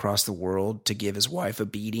flew across the world to give his wife a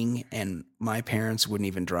beating, and my parents wouldn't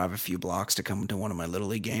even drive a few blocks to come to one of my Little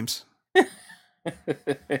League games?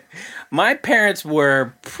 My parents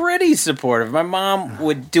were pretty supportive. My mom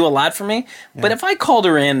would do a lot for me, but if I called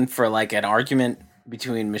her in for like an argument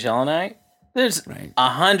between Michelle and I, there's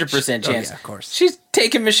 100% chance of course. she's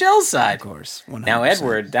taking Michelle's side. Of course. 100%. Now,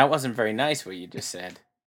 Edward, that wasn't very nice what you just said.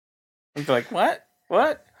 I'd be like, what?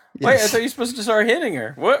 Wait, I thought you were supposed to start hitting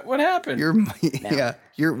her. What happened?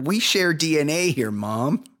 We share DNA here,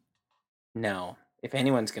 Mom. No. If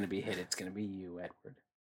anyone's going to be hit, it's going to be you, Edward.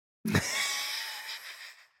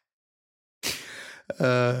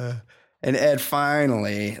 And Ed,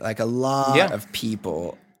 finally, like a lot of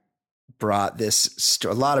people brought this.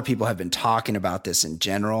 A lot of people have been talking about this in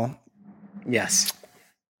general. Yes.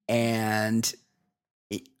 And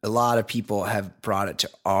a lot of people have brought it to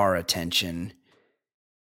our attention.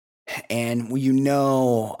 And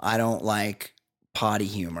I don't like potty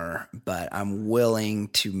humor, but I'm willing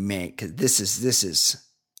to make, because this is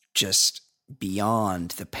just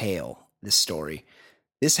beyond the pale, this story.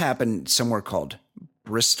 This happened somewhere called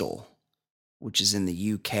Bristol, which is in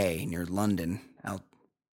the UK near London, out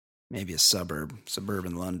maybe a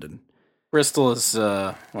suburban London. Bristol is,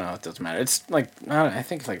 well, it doesn't matter. It's like, I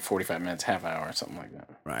think it's like 45 minutes, half hour, or something like that.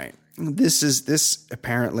 Right. This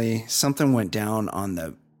apparently, something went down on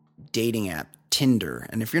the dating app Tinder.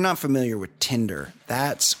 And if you're not familiar with Tinder,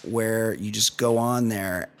 that's where you just go on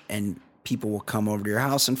there and people will come over to your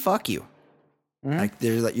house and fuck you.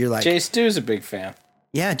 Mm-hmm. You're like, Jay Stu's a big fan.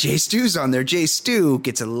 Yeah, Jay Stu's on there. Jay Stu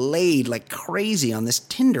gets laid like crazy on this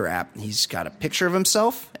Tinder app. He's got a picture of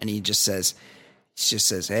himself and he just says,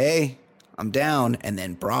 hey, I'm down. And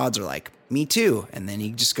then broads are like, me too. And then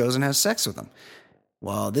he just goes and has sex with them.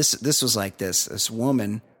 Well, this was like this. This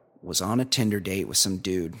woman was on a Tinder date with some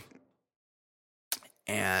dude.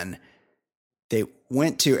 And they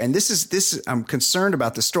went to, and this is I'm concerned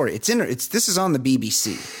about the story. This is on the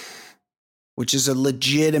BBC, which is a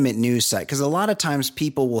legitimate news site. Because a lot of times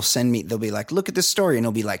people will send me, they'll be like, look at this story. And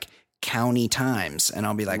it'll be like County Times. And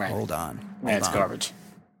I'll be like, hold on. It's garbage.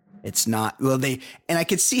 It's not. Well, and I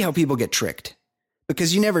could see how people get tricked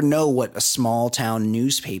because you never know what a small town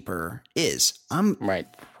newspaper is. I'm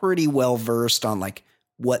pretty well versed on like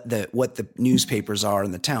what the newspapers are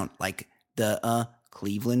in the town, like the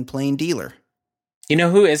Cleveland Plain Dealer. You know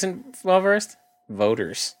who isn't well versed?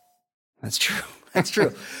 Voters. That's true. That's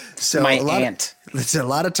true. So my aunt. A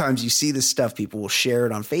lot of times you see this stuff, people will share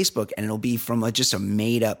it on Facebook and it'll be from just a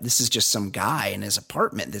made up, this is just some guy in his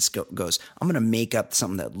apartment that goes, I'm going to make up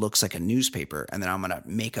something that looks like a newspaper and then I'm going to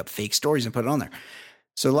make up fake stories and put it on there.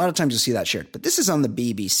 So a lot of times you'll see that shared. But this is on the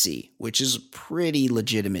BBC, which is a pretty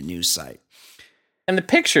legitimate news site. And the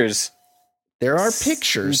pictures. There are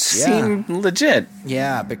pictures. Seem legit.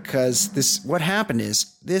 Yeah, because what happened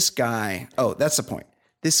is this guy, that's the point.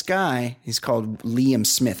 This guy, he's called Liam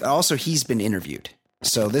Smith. Also, he's been interviewed.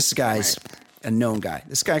 So this guy's a known guy.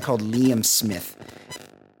 This guy called Liam Smith.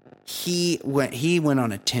 He went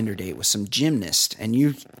on a Tinder date with some gymnast, and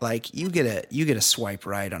you get a swipe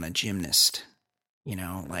right on a gymnast. You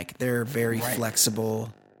know, like they're very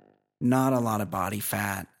flexible, not a lot of body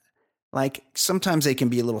fat. Like sometimes they can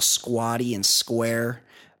be a little squatty and square,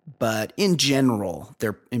 but in general,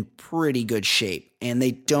 they're in pretty good shape. And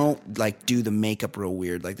they don't like do the makeup real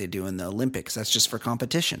weird like they do in the Olympics. That's just for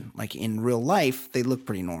competition. Like in real life, they look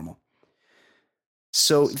pretty normal.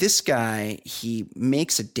 So this guy, he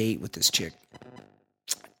makes a date with this chick.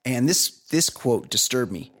 And this quote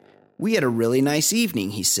disturbed me. We had a really nice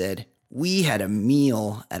evening, he said. We had a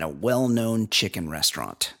meal at a well-known chicken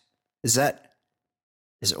restaurant. Is it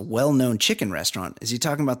a well-known chicken restaurant? Is he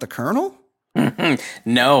talking about the Colonel?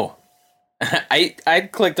 No. I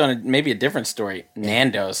clicked on maybe a different story.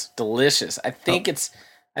 Nando's, delicious. I think it's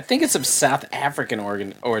of South African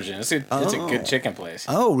origin. It's a good chicken place.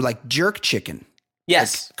 Oh, like jerk chicken.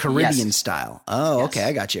 Yes, like Caribbean style. Oh, yes. Okay,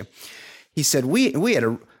 I got you. He said we had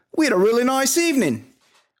a really nice evening.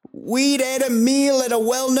 We'd had a meal at a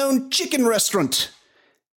well-known chicken restaurant.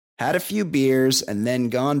 Had a few beers and then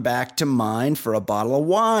gone back to mine for a bottle of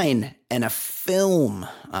wine and a film.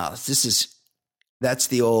 That's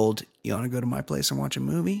the old, you want to go to my place and watch a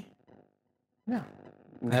movie? Yeah.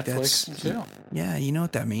 Netflix and chill. Yeah, you know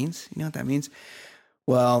what that means.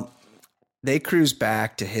 Well, they cruise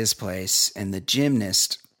back to his place and the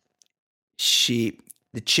gymnast, the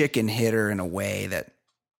chicken hit her in a way that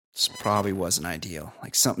probably wasn't ideal.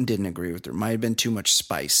 Like something didn't agree with her. Might have been too much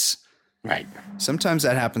spice. Right. Sometimes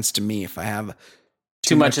that happens to me if I have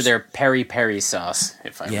Too much of their peri-peri sauce,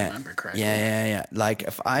 if I yeah, remember correctly. Yeah. Like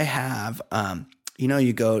if I have,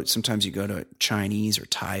 sometimes you go to Chinese or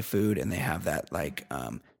Thai food and they have that like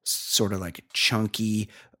sort of like chunky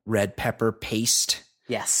red pepper paste.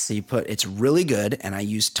 Yes. that you put. It's really good, and I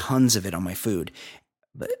use tons of it on my food.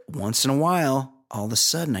 But once in a while, all of a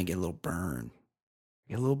sudden, I get a little burn.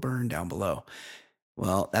 Get a little burn down below.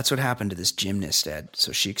 Well, that's what happened to this gymnast, Ed.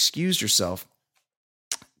 So she excused herself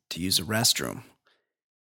to use a restroom,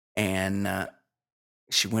 and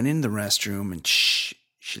she went in the restroom and she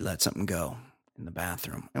let something go in the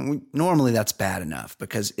bathroom. And normally that's bad enough,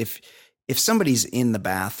 because if somebody's in the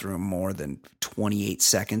bathroom more than 28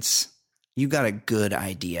 seconds, you got a good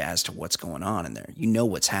idea as to what's going on in there. You know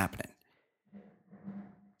what's happening.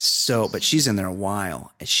 So, but she's in there a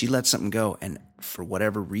while and she let something go. And for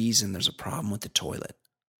whatever reason, there's a problem with the toilet.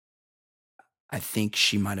 I think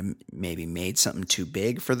she might have maybe made something too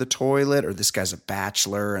big for the toilet, or this guy's a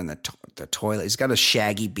bachelor and the toilet, he's got a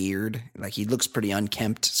shaggy beard. Like, he looks pretty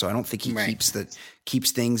unkempt. So I don't think he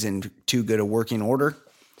keeps things in too good a working order.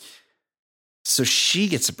 So she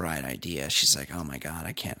gets a bright idea. She's like, "Oh my God,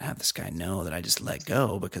 I can't have this guy know that I just let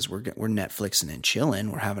go, because we're Netflixing and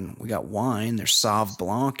chilling. We got wine. There's Sauv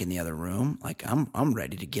Blanc in the other room. Like, I'm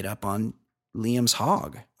ready to get up on Liam's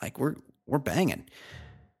hog. Like, we're banging."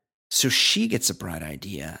 So she gets a bright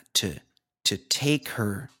idea to take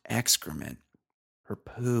her excrement, her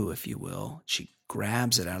poo, if you will. She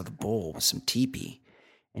grabs it out of the bowl with some teepee,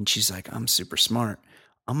 and she's like, "I'm super smart.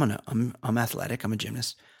 I'm athletic. I'm a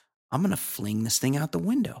gymnast. I'm going to fling this thing out the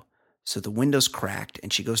window." So the window's cracked,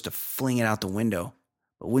 and she goes to fling it out the window.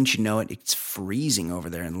 But wouldn't you know it, it's freezing over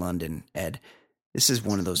there in London, Ed. This is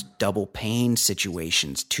one of those double pane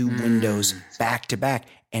situations, two windows back to back,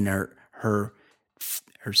 and her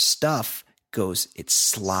stuff it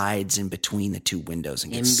slides in between the two windows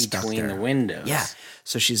and gets stuck there. In between the windows. Yeah.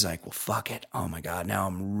 So she's like, "Well, fuck it. Oh my God. Now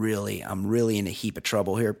I'm really in a heap of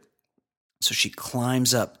trouble here." So she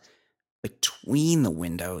climbs up between the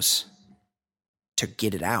windows to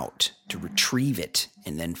get it out, to retrieve it,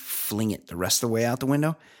 and then fling it the rest of the way out the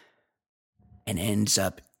window, and ends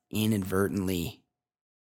up inadvertently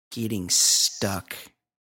getting stuck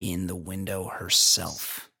in the window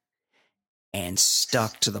herself, and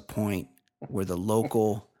stuck to the point where the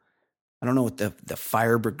local, I don't know what the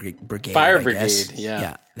fire brigade. Fire brigade,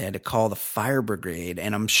 yeah. They had to call the fire brigade,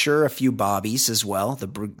 and I'm sure a few bobbies as well. The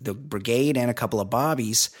brigade and a couple of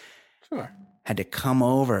bobbies had to come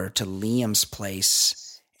over to Liam's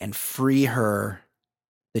place and free her,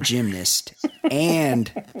 the gymnast,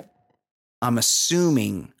 and I'm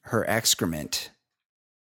assuming her excrement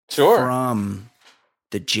from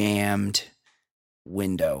the jammed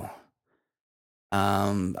window.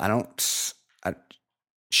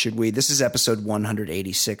 Should we? This is episode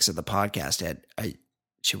 186 of the podcast, Ed.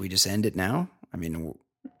 Should we just end it now? I mean,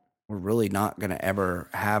 we're really not going to ever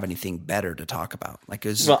have anything better to talk about. Like,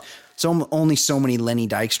 only so many Lenny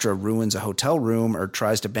Dykstra ruins a hotel room or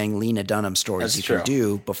tries to bang Lena Dunham stories you can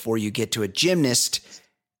do before you get to a gymnast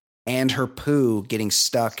and her poo getting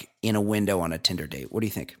stuck in a window on a Tinder date. What do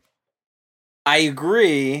you think? I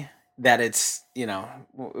agree that it's, it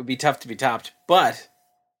would be tough to be topped, but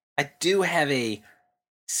I do have a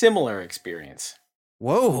similar experience.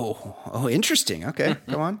 Whoa. Oh, interesting. Okay,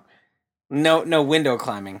 go on. No window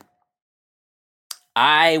climbing.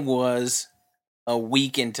 I was a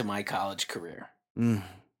week into my college career.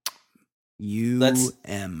 Maryland.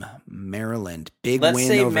 Big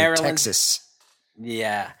win over Maryland. Texas.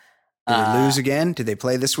 Yeah. Did they lose again? Did they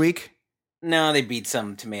play this week? No, they beat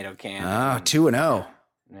some tomato can. 2-0.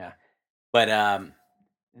 Yeah. But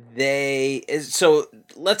so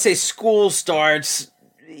let's say school starts,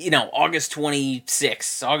 August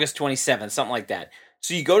 26th, August 27th, something like that.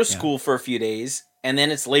 So you go to school for a few days, and then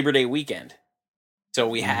it's Labor Day weekend. So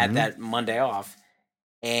we had that Monday off,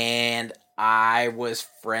 and I was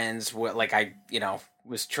friends with,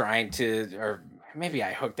 was trying to, or maybe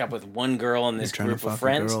I hooked up with one girl in this group of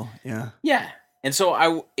friends. Yeah. And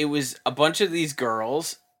so it was a bunch of these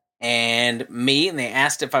girls and me, and they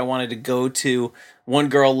asked if I wanted to go to, one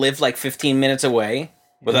girl lived like 15 minutes away,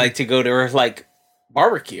 would like to go to her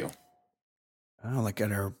barbecue. Oh, like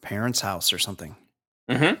at her parents' house or something.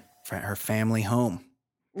 Mm-hmm. Her family home.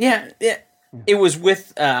 Yeah. It was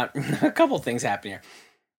with a couple things happening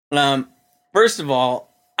here. First of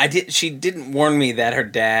all, she didn't warn me that her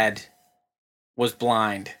dad was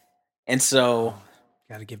blind, and so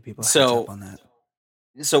got to give people a heads up on that.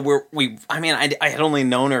 So I had only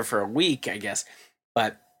known her for a week, I guess,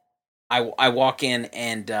 but I walk in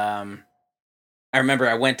and I remember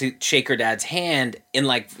I went to shake her dad's hand, and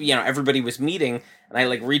like, you know, everybody was meeting, and I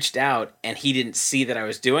like reached out, and he didn't see that I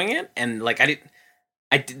was doing it, and like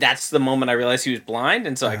that's the moment I realized he was blind,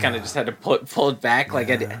 and so I kind of just had to pull it back. Like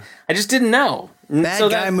I just didn't know.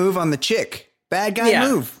 Bad guy move on the chick. Bad guy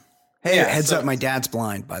move. Hey, heads up, my dad's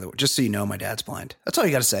blind, by the way. Just so you know, my dad's blind. That's all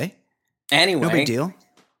you got to say. Anyway. No big deal.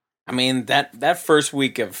 I mean, that first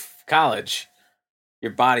week of college,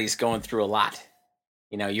 your body's going through a lot.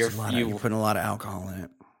 You know, you're putting a lot of alcohol in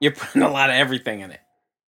it. You're putting a lot of everything in it.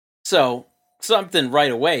 So something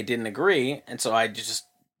right away didn't agree, and so I just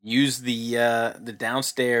used the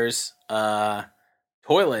downstairs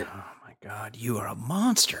toilet. Oh my God, you are a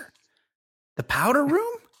monster. The powder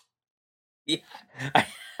room? Yeah, I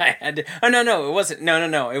had to. Oh no, it wasn't.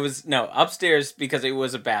 No, it was upstairs because it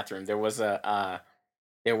was a bathroom. There was a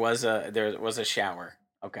shower.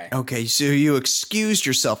 Okay, so you excused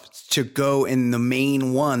yourself to go in the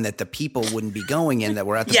main one that the people wouldn't be going in that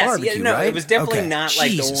were at the barbecue, right? It was definitely not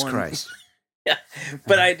like Jesus the one. Christ. Yeah,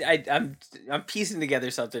 but I'm piecing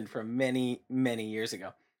together something from many years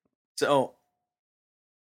ago. So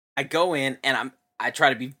I go in and I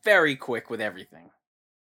try to be very quick with everything,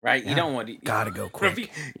 right? Yeah, you don't want to gotta go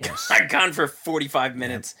quick. Yes. I've gone for 45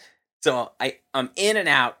 minutes, so I'm in and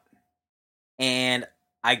out, and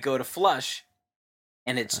I go to flush,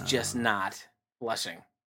 and it's just not flushing.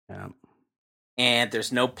 Yeah, and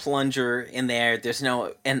there's no plunger in there. There's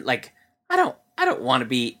no, and like I don't want to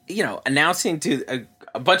be, you know, announcing to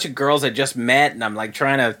a bunch of girls I just met, and I'm like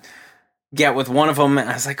trying to get with one of them, and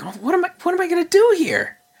I was like, oh, what am I going to do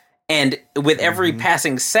here? And with every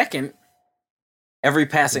passing second,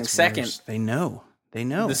 they know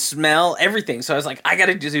the smell, everything. So I was like, I got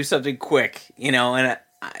to do something quick, you know, and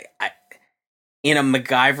I in a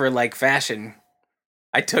MacGyver like fashion,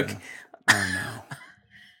 I took. Oh no.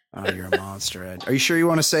 Oh, you're a monster, Ed. Are you sure you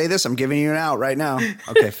want to say this? I'm giving you an out right now.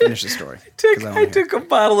 Okay, finish the story. I took a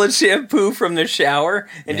bottle of shampoo from the shower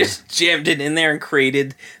and just jammed it in there and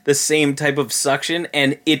created the same type of suction,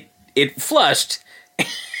 and it flushed.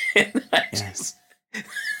 And I just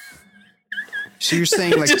so you're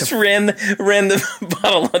saying like just ran the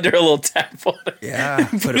bottle under a little tap water. Yeah,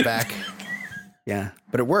 put it back. Yeah,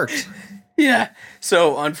 but it worked. Yeah.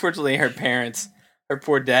 So unfortunately, her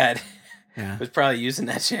poor dad. Yeah. Was probably using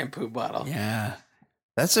that shampoo bottle. Yeah.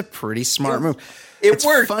 That's a pretty smart move. It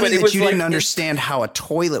worked, funny but it that was you didn't understand how a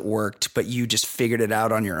toilet worked, but you just figured it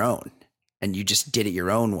out on your own. And you just did it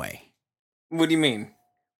your own way. What do you mean?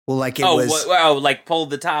 Well, like it was... like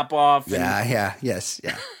pulled the top off. Yeah.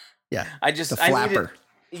 I just... The flapper.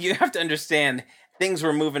 You have to understand, things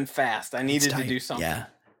were moving fast. I needed to do something. Yeah.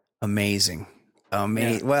 Amazing.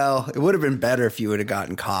 Well, it would have been better if you would have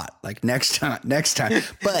gotten caught. Like next time.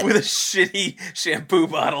 But with a shitty shampoo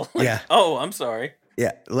bottle. Like, oh, I'm sorry.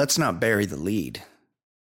 Yeah. Let's not bury the lead.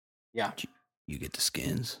 Yeah. You get the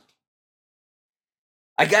skins.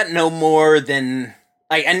 I got no more than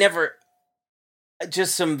I never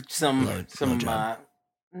just some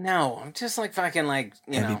no, just like fucking like,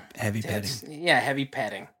 heavy petting. Yeah, heavy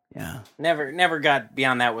petting. Yeah. Never got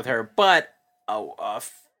beyond that with her, but a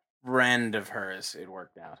friend of hers, it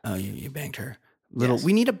worked out. Oh, you banged her.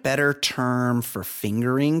 We need a better term for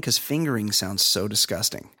fingering, because fingering sounds so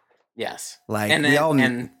disgusting. Yes. Like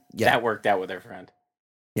that worked out with her friend.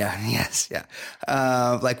 Yeah. Yes. Yeah.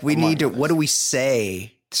 Like we need to, what do we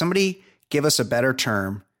say? Somebody give us a better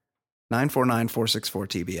term.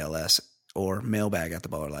 949-464-TBLS or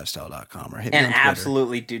mailbag@theballerlifestyle.com or hit me on Twitter.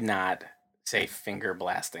 Absolutely do not say finger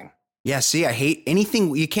blasting. Yeah. See, I hate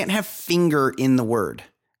anything. You can't have finger in the word,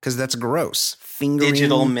 because that's gross. Fingering.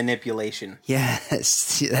 Digital manipulation.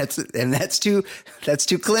 Yes. That's too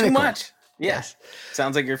clinical. Too much. Yes.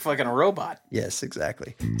 Sounds like you're fucking a robot. Yes,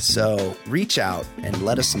 exactly. So reach out and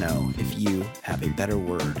let us know if you have a better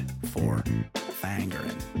word for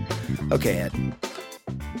fingering. Okay, Ed.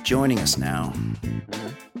 Joining us now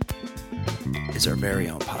is our very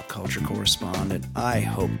own pop culture correspondent. I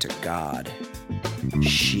hope to God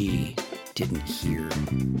she didn't hear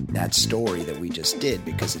that story that we just did,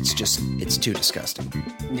 because it's too disgusting.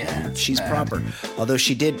 Yeah. She's proper. Although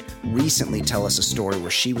she did recently tell us a story where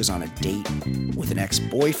she was on a date with an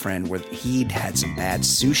ex-boyfriend where he'd had some bad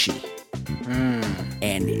sushi.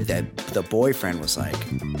 And the boyfriend was like,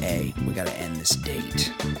 hey, we got to end this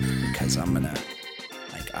date because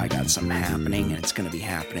I got something happening, and it's going to be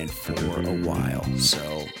happening for a while.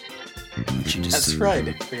 So that's right.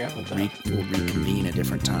 We'll reconvene a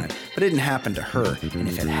different time. But it didn't happen to her. And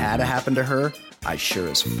if it had happened to her, I sure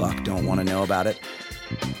as fuck don't want to know about it.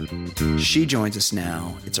 She joins us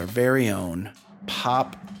now. It's our very own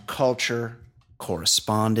pop culture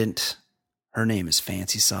correspondent. Her name is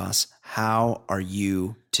Fancy Sauce. How are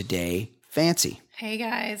you today, Fancy? Hey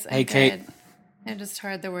guys. Hey, Kate. Good. I just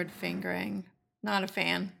heard the word fingering. Not a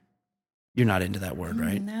fan. You're not into that word,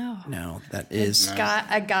 right? No, that is. A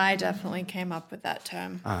guy definitely came up with that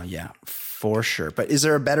term. Yeah, for sure. But is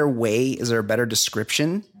there a better way? Is there a better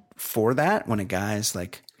description for that when a guy's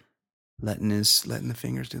like letting the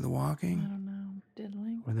fingers do the I walking? don't know.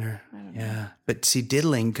 Diddling? When they're, I don't know. yeah. But see,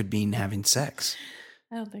 diddling could mean having sex.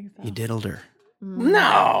 I don't think so. He diddled her.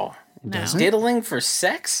 No. No. doesn't? Diddling for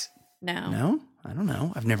sex? No. No, I don't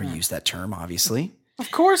know. I've never used that term, obviously. Of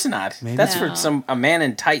course not. Maybe. That's No. for a man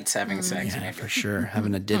in tights having sex. Yeah, maybe. for sure.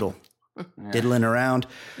 Having a diddle. Diddling around.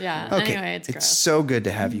 Yeah. Okay. Anyway, it's gross. so good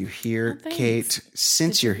to have you here, Oh, thanks. Kate.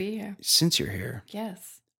 Since Good to you're be here. since you're here,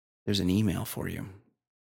 Yes. there's an email for you.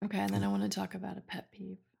 Okay, and then I want to talk about a pet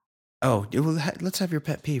peeve. Oh, let's have your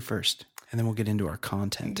pet peeve first, and then we'll get into our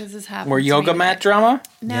content. Because this happens. More to yoga me. mat drama?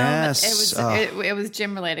 No, Yes. it was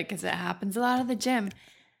gym related because it happens a lot at the gym.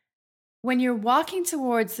 When you're walking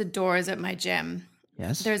towards the doors at my gym,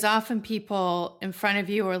 Yes. there's often people in front of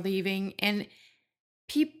you or leaving, and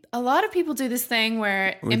a lot of people do this thing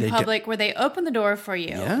where Where in they public where they open the door for you,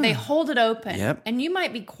 Yeah. they hold it open, Yep. and you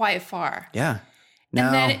might be quite far. Yeah. Now,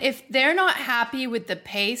 And then if they're not happy with the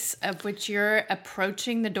pace of which you're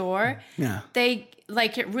approaching the door, yeah. they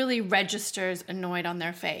like it really registers annoyed on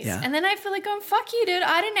their face. Yeah. And then I feel like going, fuck you, dude.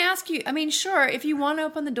 I didn't ask you. I mean, sure, if you want to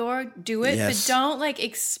open the door, do it, Yes. but don't like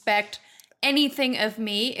expect anything of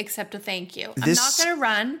me except a thank you. I'm This- not going to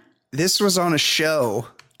run. This was on a show.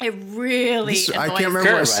 It really I annoys can't remember.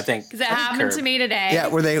 Curb, was- I think. because it happened to me today. Yeah,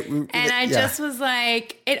 where they and I just was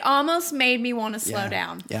like, it almost made me want to slow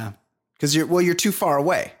down. Yeah, because you're too far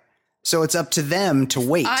away, so it's up to them to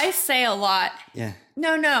wait. I say a lot. yeah,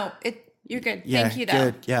 No, you're good. yeah, Thank you, though.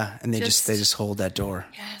 good. Yeah, and they Just- just hold that door.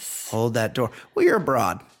 Yes. Hold that door. Well, you're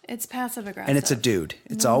abroad, It's passive aggressive. and it's a dude.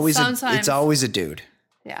 It's always sometimes. a dude.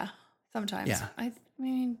 Yeah, sometimes. Yeah. I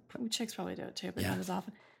mean, chicks probably do it too, but not as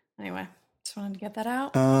often. Anyway, just wanted to get that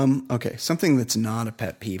out. Okay, something that's not a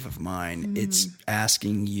pet peeve of mine. It's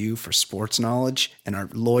asking you for sports knowledge, and our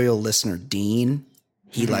loyal listener Dean,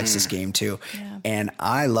 he likes this game too, and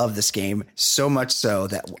I love this game so much so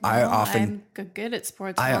that I'm good at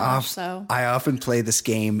sports knowledge, so I often play this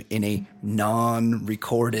game in a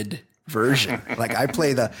non-recorded version. Like I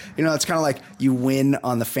play it's kind of like you win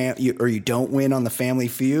on the or you don't win on the Family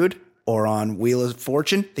Feud or on Wheel of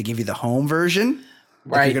Fortune. They give you the home version.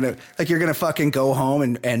 Right. You're gonna fucking go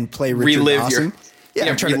home and play Richard Relive Dawson.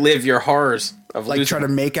 relive your horrors of Like losing. try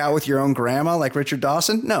to make out with your own grandma like Richard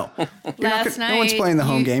Dawson. No, last night no one's playing the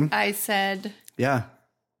home game. I said, Yeah.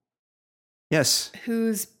 Yes.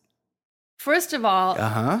 first of all,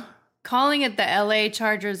 Uh-huh. calling it the LA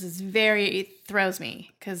Chargers it throws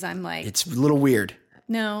me because I'm like, It's a little weird.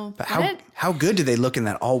 no, But what? how good do they look in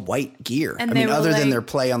that all white gear? And I they mean, were other than like- their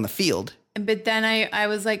play on the field. But then I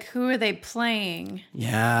was like, who are they playing?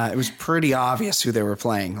 Yeah, it was pretty obvious who they were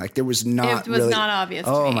playing. Like there was not It was really, not obvious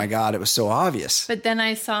to Oh me. my God, it was so obvious. But then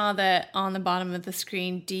I saw that on the bottom of the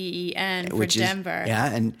screen, DEN for Which is Denver. yeah,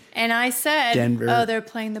 And I said, Denver. oh, they're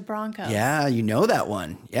playing the Broncos. yeah, you know that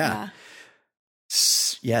one. Yeah.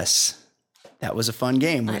 Yes. That was a fun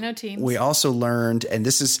game. I know teams. We also learned, and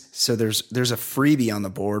this is so there's a freebie on the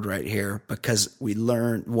board right here because we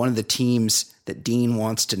learned one of the teams that Dean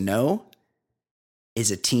wants to know is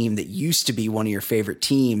a team that used to be one of your favorite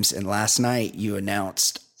teams, and last night you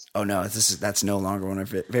announced, oh no, that's no longer one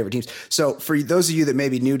of your favorite teams. So for those of you that may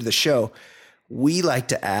be new to the show, we like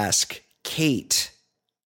to ask Kate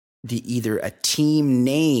either a team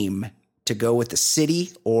name to go with the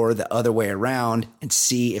city or the other way around and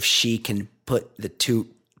see if she can put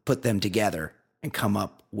them together and come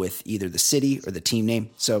up with either the city or the team name.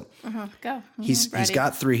 So Go. he's Ready.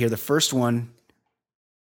 got three here. The first one,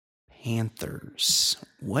 Panthers.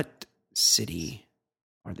 What city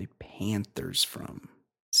are the Panthers from?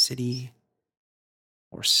 City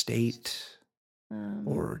or state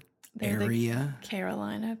or they're the area?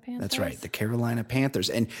 Carolina Panthers. That's right, the Carolina Panthers.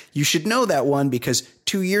 And you should know that one because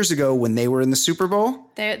 2 years ago when they were in the Super Bowl,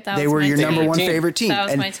 That they was were my your team. number one favorite team. That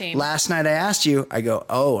was and my team. last night I asked you, I go,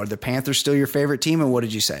 oh, are the Panthers still your favorite team? And what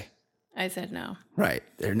did you say? I said no. Right.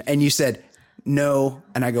 And you said, no.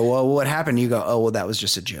 And I go, well, what happened? You go, oh, well, that was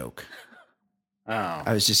just a joke. Oh.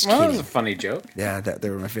 I was just Well, that kidding. was a funny joke. Yeah, they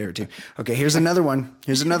were my favorite team. Okay, here's another one.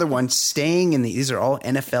 Staying in these are all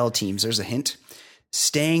NFL teams. There's a hint.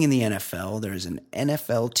 Staying in the NFL, there's an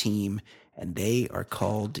NFL team, and they are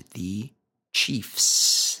called the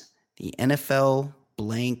Chiefs. The NFL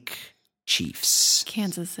blank Chiefs.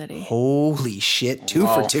 Kansas City. Holy shit, 2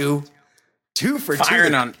 Wow. for 2. 2 for 2.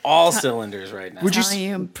 Firing on all cylinders right now. Would you Telling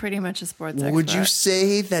you, I'm pretty much a sports expert. Would you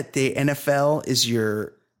say that the NFL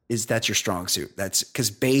is that's your strong suit? That's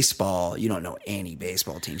because baseball, you don't know any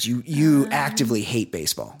baseball teams. You actively hate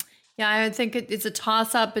baseball. Yeah, I would think it's a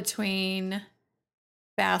toss-up between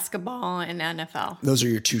basketball and NFL. Those are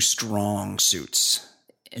your 2 strong suits.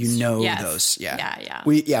 Yes. Those. Yeah. Yeah.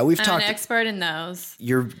 We've I'm talked. an expert in those.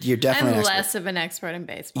 You're definitely I'm an expert. less of an expert in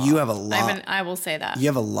baseball. You have a lot. I will say that. You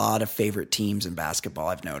have a lot of favorite teams in basketball.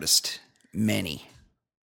 I've noticed many.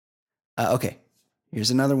 Okay, here's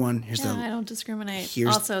another one. I don't discriminate.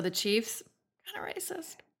 Also, the Chiefs, kind of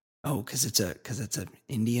racist. Oh, because it's a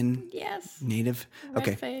Indian. Yes. Native. Red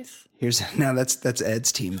Okay. face. That's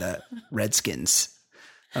Ed's team, the Redskins.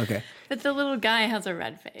 Okay. But the little guy has a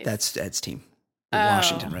red face. That's Ed's team. The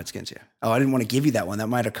Washington Redskins, yeah. Oh, I didn't want to give you that one. That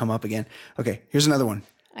might have come up again. Okay, here's another one.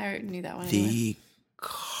 I already knew that one. The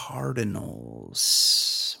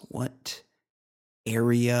Cardinals. What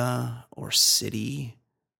area or city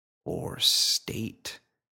or state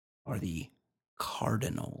are the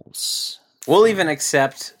Cardinals? We'll even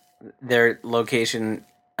accept their location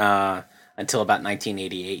until about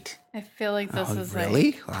 1988. I feel like this is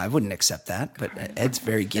really? Well, I wouldn't accept that, but Ed's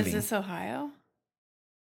very giving. Is this Ohio?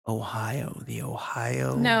 Ohio, the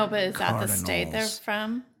Ohio. No, but is Cardinals. that the state they're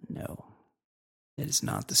from? No, it is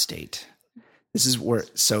not the state. This is where,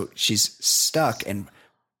 so she's stuck, and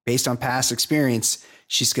based on past experience,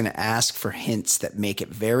 she's going to ask for hints that make it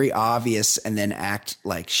very obvious and then act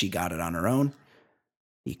like she got it on her own.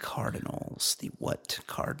 The Cardinals, the what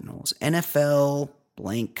Cardinals? NFL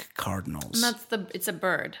blank Cardinals. And it's a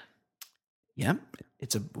bird. Yep,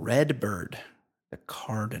 it's a red bird. The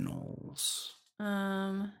Cardinals.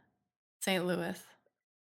 St. Louis.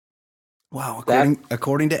 Wow,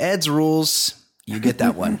 according to Ed's rules, you get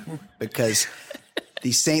that one because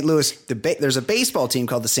the St. Louis, there's a baseball team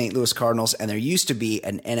called the St. Louis Cardinals, and there used to be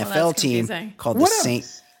an NFL team called the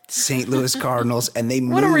St. Louis Cardinals, and they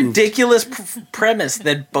moved. What a ridiculous premise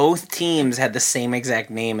that both teams had the same exact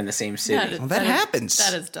name in the same city. That happens.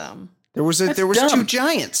 That is dumb. There was 2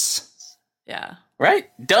 Giants. Yeah. Right?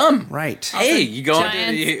 Dumb. Right. Hey, you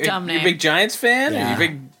going? You dumb a name. big Giants fan? Yeah. Are you a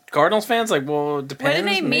big Cardinals fans? Like, well, it depends. What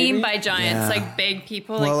do they maybe? mean by Giants? Yeah. Like big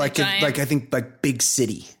people? Well, like the Giants? I think like big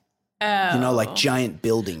city. Oh. You know, like giant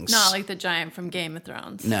buildings. Not like the giant from Game of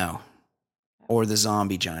Thrones. No. Or the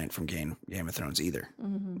zombie giant from Game of Thrones either.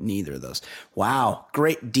 Mm-hmm. Neither of those. Wow.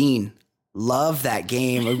 Great. Dean. Love that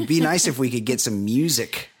game. It would be nice if we could get some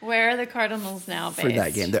music. Where are the Cardinals now based? For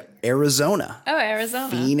that game. They're Arizona. Oh, Arizona.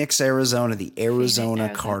 Phoenix, Arizona. The Arizona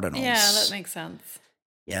Cardinals. Yeah, that makes sense.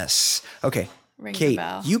 Yes. Okay. Rings Kate, a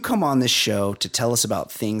bell. you come on this show to tell us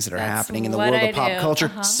about things that are happening in the what world I of pop do. culture,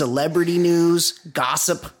 Uh-huh. celebrity news,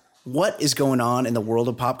 gossip. What is going on in the world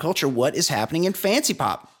of pop culture? What is happening in fancy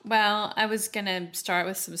pop? Well, I was going to start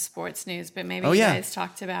with some sports news, but maybe Oh, you yeah. guys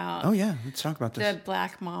talked about Oh, yeah. Let's talk about this. the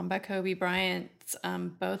Black Mamba, Kobe Bryant's,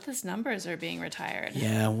 both his numbers are being retired.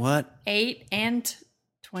 Yeah, what? 8 and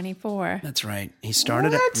 24. That's right. He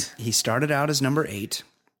started out as number 8,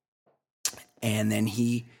 and then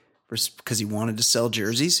because he wanted to sell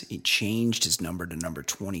jerseys, he changed his number to number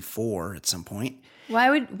 24 at some point.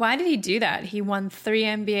 Why did he do that? He won 3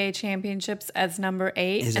 NBA championships as number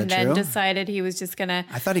 8 Is and that then true? decided he was just going to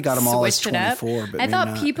I thought he got them all as switch it up. 24, but I maybe thought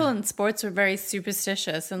not. people in sports were very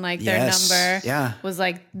superstitious and like their Yes, number yeah. was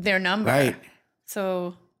like their number. Right.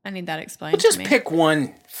 So I need that explained Well, just to me. pick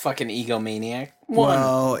one fucking egomaniac. One.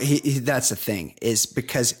 Well, that's the thing is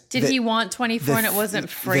because Did he want 24 and it wasn't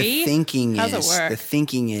free? The thinking How's is it work? the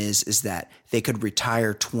thinking is that they could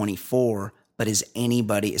retire 24, but is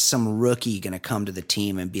some rookie going to come to the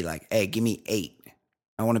team and be like, "Hey, give me 8.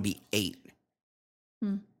 I want to be 8."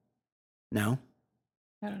 No?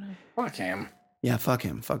 I don't know. Fuck him. Yeah, fuck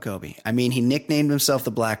him. Fuck Kobe. I mean, he nicknamed himself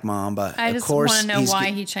the Black Mamba. I Of just course, want to know he's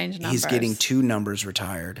why he changed numbers. He's getting 2 numbers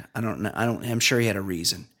retired. I don't know. I'm sure he had a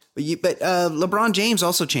reason. But LeBron James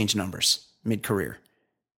also changed numbers mid-career.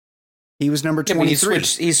 He was number 23.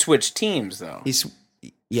 He switched teams though.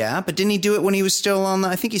 Yeah, but didn't he do it when he was still on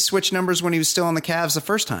I think he switched numbers when he was still on the Cavs the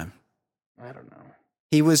first time. I don't know.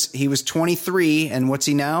 He was 23, and what's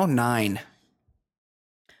he now? 9.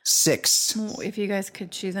 6. If you guys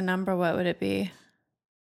could choose a number, what would it be?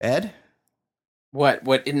 Ed? What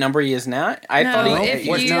number he is now? I No, thought if he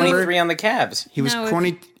was you- 23 on the Cavs. He was No,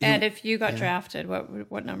 20. Ed, if you got drafted,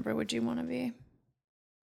 what number would you want to be?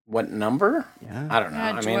 What number? Yeah. I don't know.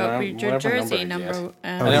 I mean, what would your whatever jersey number. number?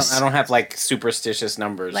 I don't have like superstitious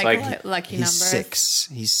numbers. Like lucky He's numbers. 6.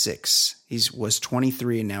 He's 6. He was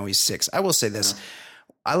 23, and now he's 6. I will say this.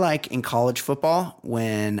 I like in college football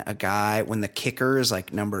when the kicker is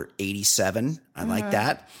like number 87. I like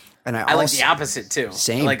that. And I like the opposite too.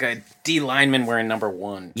 Same. Like a D lineman wearing number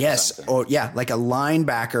 1. Yes. Or like a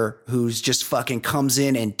linebacker who's just fucking comes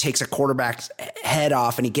in and takes a quarterback's head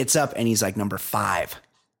off and he gets up and he's like number 5.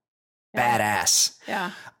 Badass.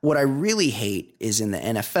 Yeah. What I really hate is in the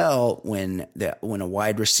NFL when a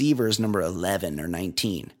wide receiver is number 11 or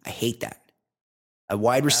 19. I hate that. A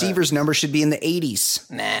wide receiver's number should be in the 80s.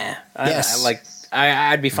 Nah. Yes.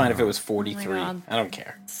 I'd be fine if it was 43. God. I don't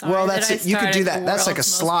care. Sorry Well, that I you could do started that. That's like a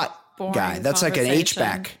world's slot most boring guy. That's like an conversation.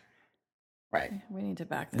 H-back. Right. We need to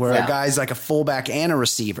back this Where up. a guy's like a fullback and a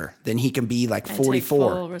receiver. Then he can be like And take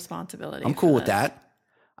 44. full responsibility. I'm for cool with this. that.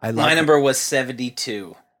 I love My it. number was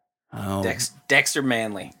 72. Oh, Dexter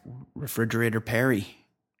Manley. Refrigerator Perry.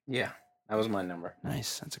 Yeah, that was my number.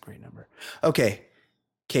 Nice. That's a great number. Okay.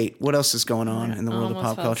 Kate, what else is going on in the world of Almost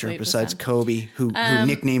pop fell culture asleep besides just then. Kobe, who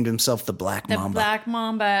nicknamed himself the Black The Mamba? Black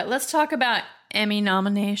Mamba. Let's talk about Emmy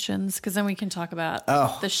nominations because then we can talk about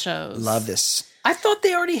the shows. Love this. I thought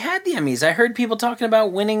they already had the Emmys. I heard people talking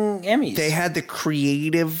about winning Emmys. They had the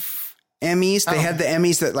creative Emmys. They had the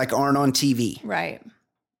Emmys that like aren't on TV. Right.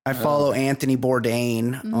 I follow Anthony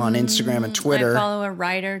Bourdain on Instagram and Twitter. I follow a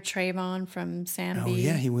writer, Trayvon from Sanby. Oh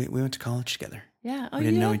yeah, we went to college together. Yeah. Oh, We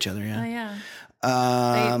didn't you know did? each other. Oh, Yeah.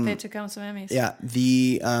 yeah. They took home some Emmys.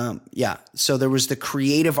 Yeah. So there was the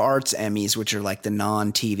Creative Arts Emmys, which are like the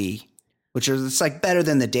non-TV, it's like better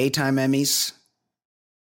than the daytime Emmys,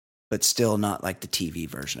 but still not like the TV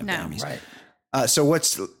version of the Emmys. Right. So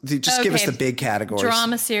give us the big categories.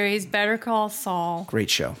 Drama series, Better Call Saul, Great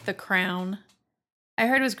show. The Crown. I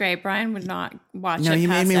heard it was great. Brian would not watch it. No, you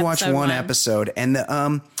made past me watch episode one episode, and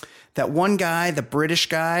that one guy, the British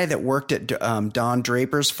guy that worked at Don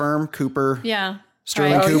Draper's firm, Cooper. Yeah.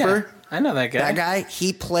 Sterling Right. Cooper. Yeah. I know that guy. That guy,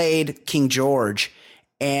 he played King George,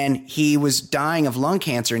 and he was dying of lung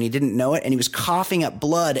cancer, and he didn't know it, and he was coughing up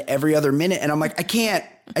blood every other minute. And I'm like,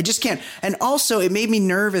 I just can't. And also, it made me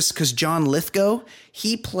nervous because John Lithgow,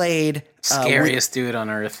 he played Scariest dude on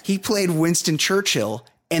earth. He played Winston Churchill,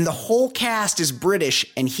 and the whole cast is British,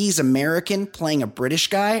 and he's American playing a British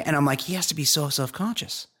guy. And I'm like, he has to be so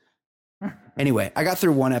self-conscious. Anyway, I got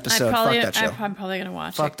through one episode. Fuck that show. I'm probably going to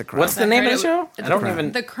watch Fuck it. The Crown. What's the name of the show? I don't Crown.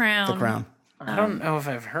 even. The Crown. The Crown. I don't know if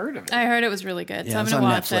I've heard of it. I heard it was really good, so Yeah, I'm it's going to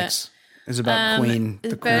on watch Netflix. It's about Queen. The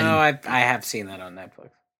but- Queen. No, I have seen that on Netflix.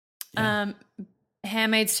 it.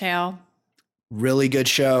 Handmaid's Tale, Really good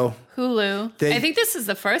show. Hulu. They- I think this is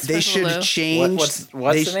the first for They should Hulu. change. What's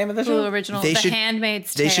they the name of the Hulu show? original. They The should-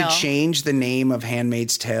 Handmaid's Tale. They should change the name of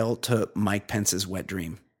Handmaid's Tale to Mike Pence's Wet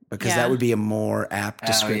Dream because Yeah. that would be a more apt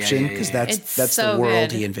description because yeah. It's that's so the world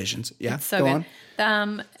good. he envisions. Yeah, It's so go good.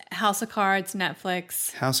 on. House of Cards,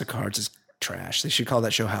 Netflix. House of Cards is trash. They should call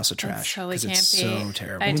that show House of Trash. It's totally 'cause can't it's be. so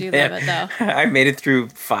terrible. I do love it though. I made it through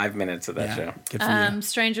 5 minutes of that Yeah, show. good for you.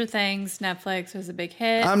 Stranger Things, Netflix was a big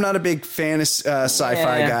hit. I'm not a big fan of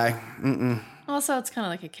sci-fi Yeah. guy. Also, it's kind of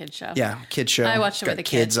like a kid show. Yeah, kid show. I watched it Got with the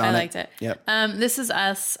kids. on I liked it. Yep. This is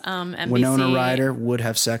Us. NBC. Winona Ryder would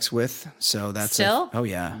have sex with, so that's Still? oh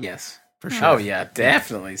yeah, Yes. for sure. Oh yeah,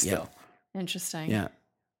 definitely. Still. Interesting. Yeah,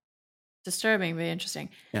 Disturbing, but interesting.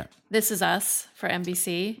 yeah. This is Us for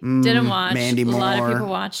NBC. Didn't watch. Mandy A lot Moore. of people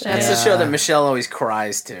watched it. That's the show that Michelle always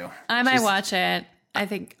cries to. I might watch it. I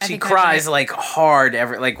think She I cries might. like hard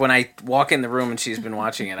like when I walk in the room and she's been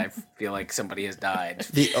watching it, I feel like somebody has died.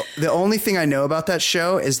 The only thing I know about that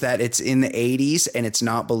show is that it's in the 80s and it's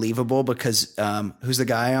not believable because who's the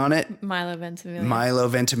guy on it? Milo Ventimiglia. Milo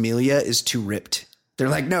Ventimiglia is too ripped. They're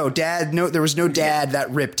like, no, there was no dad that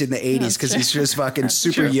ripped in the 80s because he's just fucking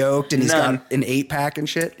super yoked and he's None. got an 8-pack and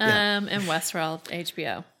shit. Yeah. And Westworld,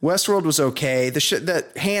 HBO. Westworld was okay. The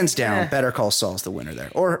hands down, Better Call Saul's the winner there.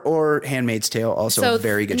 Or Handmaid's Tale, also a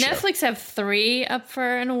very good show. Netflix have 3 up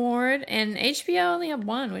for an award, and HBO only have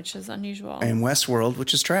 1, which is unusual. And Westworld,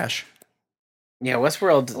 which is trash. Yeah,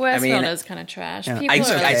 Westworld. Westworld I mean, is kind of trash. Yeah. People I are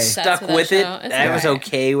okay. obsessed stuck that with it. show. It's I was alright.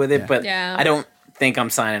 okay with it, but Yeah. I don't think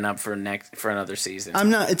I'm signing up for another season.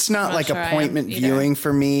 It's not like sure I am appointment either. viewing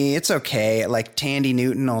for me. It's okay. Like Tandy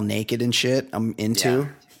Newton all naked and shit, I'm into.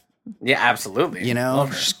 Yeah, absolutely. You know,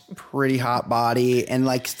 just pretty hot body. And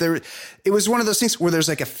like it was one of those things where there's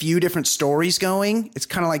like a few different stories going. It's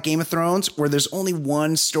kind of like Game of Thrones where there's only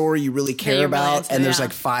one story you really care you're really about. into, And there's yeah.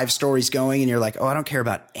 like 5 stories going and you're like, oh, I don't care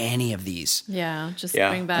about any of these. Yeah, just Yeah.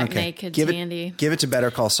 bring back Okay. naked Give Tandy. it to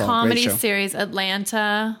Better Call Saul. Comedy Great show. series,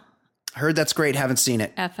 Atlanta, Heard that's great. Haven't seen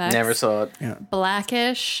it. FX. Never saw it.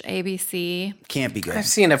 Blackish, ABC. Can't be good. I've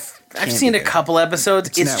seen a good. couple episodes.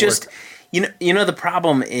 It's network. just you know the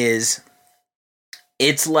problem is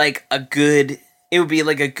it's like a good it would be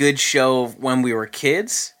like a good show when we were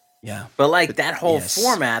kids. Yeah. But like that whole yes.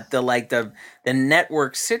 format, the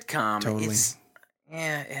network sitcom, Totally. it's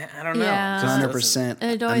I don't know. Yeah. It just 100%.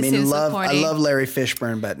 It I always mean, seems so I corny. love Larry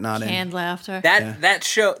Fishburne, but not in. Canned laughter.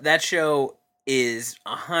 That show is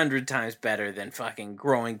 100 times better than fucking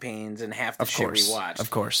Growing Pains and half the shit we watched.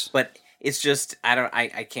 Of course. But it's just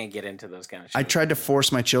I can't get into those kind of shows. I tried to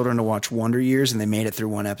force my children to watch Wonder Years, and they made it through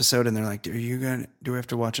one episode, and they're like, do we have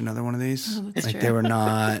to watch another one of these? that's like true. they were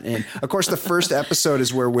not. And of course, the first episode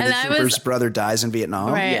is where Winnie Cooper's brother dies in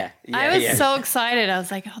Vietnam. Right. I was so excited. I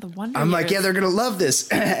was like, oh, the Wonder I'm Years. like, yeah, they're gonna love this.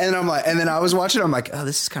 And I'm like, and then I was watching. I'm like, oh,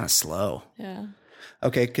 this is kind of slow. Yeah.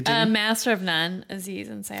 Okay, continue. Master of None, Aziz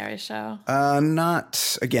Ansari's show.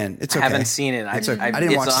 Not again. It's okay. I haven't seen it. It's okay. I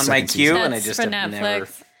didn't watch it's the on my second queue, season. and I That's just for have Netflix. never.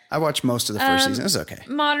 I watched most of the first season. It was okay.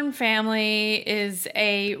 Modern Family is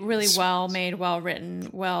a really well-made, well-written,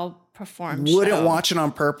 well-performed Wouldn't show. watch it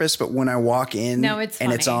on purpose, but when I walk in No, it's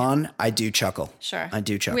and it's funny. on, I do chuckle. Sure. I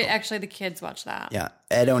do chuckle. Actually, the kids watch that. Yeah.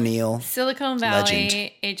 Ed O'Neill, Silicon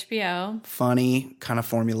Valley, HBO. funny, kind of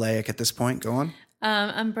formulaic at this point. Go on.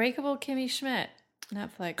 Unbreakable Kimmy Schmidt,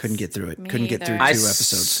 Netflix. Couldn't get through it. Me Couldn't get either. through I 2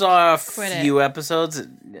 episodes. saw a Quit it. few episodes.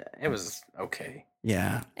 It was okay.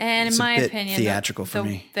 Yeah. And It's in a my bit opinion, theatrical for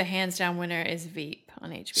me. the hands down winner is Veep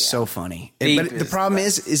on HBO. So funny. Veep But the is problem the-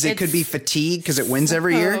 is it could be fatigue because it wins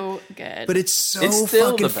every year. So good. But it's so It's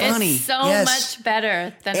still fucking the best. funny. It's so Yes. much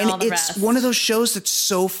better than And all the it's rest. one of those shows that's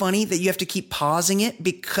so funny that you have to keep pausing it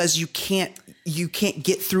because you can't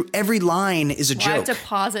get through every line is a Well, I have joke. to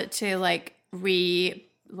pause it to repeat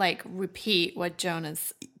what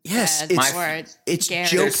Jonas Yes, said. it's- or it's Garrett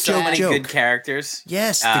joke, There's so said. many joke. good characters.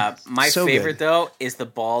 Yes, my so favorite good. though is the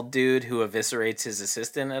bald dude who eviscerates his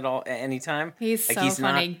assistant at any time. He's Like, so he's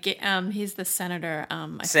not- funny. He's the senator. I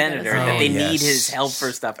forget his Senator name. that they yes. need his help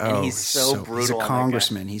for stuff, and he's so brutal. He's a on that guy.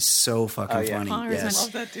 congressman. He's so fucking Oh, yeah. funny. Congressman. Yes.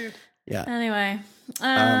 Love that dude. Yeah. Anyway,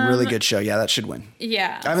 Really good show. Yeah, that should win.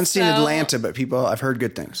 yeah. I haven't seen so- Atlanta, but I've heard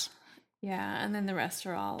good things. Yeah, and then the rest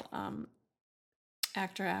are all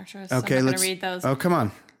actor, actress. Okay, I'm not let's gonna read those. Oh, come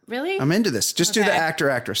on. Really? I'm into this. Just do the Okay. actor,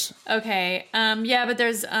 actress. Okay. Yeah, but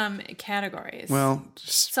there's categories. Well,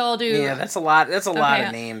 just, so I'll do. Yeah, that's a lot. That's a lot Okay.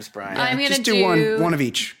 of names, Brian. I'm gonna just do one of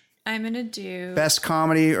each. I'm gonna do Best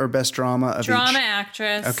comedy or best drama of drama each.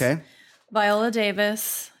 actress. Okay. Viola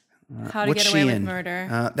Davis. How to What's Get she Away with in?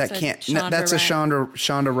 Murder. That It's a can't. Shonda That's a Rhimes.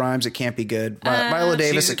 Shonda Rhimes. It can't be good. Viola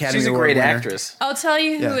Davis, Academy she's a Award great winner. actress. I'll tell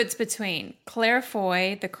you who Yeah. it's between: Claire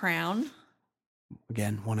Foy, The Crown;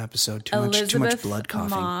 Again, one episode. Too Elizabeth much blood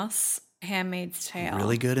coughing. Moss, Handmaid's Tale.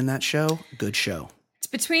 Really good in that show. Good show. It's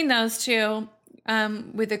between those two,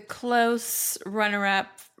 with a close runner-up: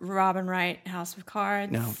 Robin Wright, House of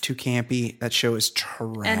Cards. No, too campy. That show is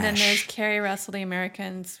trash. And then there's Carrie Russell, The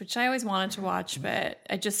Americans, which I always wanted to watch, but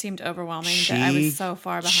it just seemed overwhelming that I was so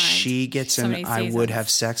far behind. She gets so an many I would seasons. have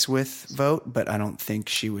sex with vote, but I don't think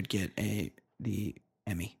she would get the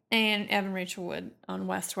Emmy. And Evan Rachel Wood on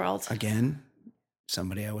Westworld. Again,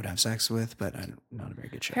 somebody I would have sex with, but not a very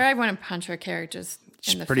good show. Her I want to punch her characters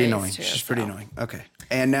She's in the pretty face annoying. too, She's so. pretty annoying. Okay.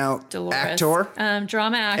 And now, Dolores. actor.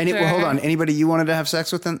 Drama actor. Hold on. Anybody you wanted to have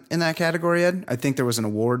sex with in that category, Ed? I think there was an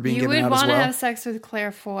award being You given would out as want to well. have sex with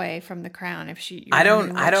Claire Foy from The Crown if she. I don't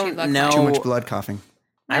knew what she looked know. like. Too much blood coughing.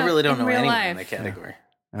 I No, really don't in know real anyone life. in that category.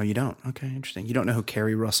 Oh, you don't? Okay, interesting. You don't know who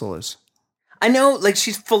Carrie Russell is. I know, like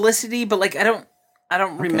she's Felicity, but like I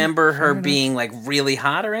don't remember her being like really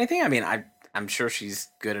hot or anything. I mean, I'm sure she's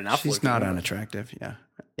good enough. She's looking, not but- unattractive. Yeah.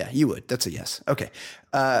 Yeah, you would. That's a yes. Okay.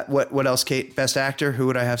 What else, Kate? Best actor? Who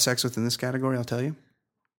would I have sex with in this category? I'll tell you.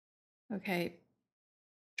 Okay.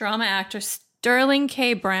 Drama actor Sterling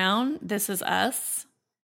K. Brown. This Is Us.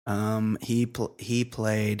 He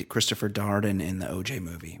played Christopher Darden in the OJ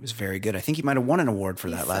movie. It was very good. I think he might have won an award for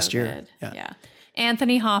that He's last so year. good. Yeah.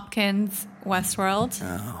 Anthony Hopkins, Westworld.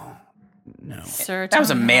 Oh, no. Sir That was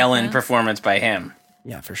a Tony mail-in Hopkins. performance by him.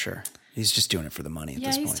 Yeah, for sure. He's just doing it for the money at Yeah,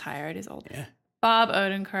 this he's point. tired. He's old. Yeah. Bob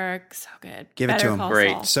Odenkirk, so good. Give it to Better him. Call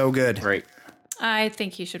Great. Saul. So good. Great. I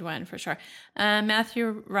think he should win for sure.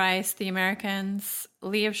 Matthew Rice, The Americans.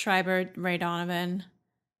 Liev Schreiber, Ray Donovan.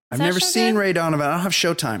 I've that never show seen good? Ray Donovan. I don't have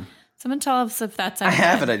Showtime. Someone tell us if that's. I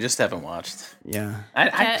have it. I just haven't watched. Yeah.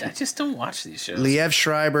 I just don't watch these shows. Liev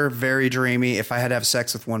Schreiber, very dreamy. If I had to have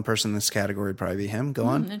sex with one person in this category, it'd probably be him. Go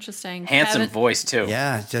on. Interesting. Handsome Kevin- voice too.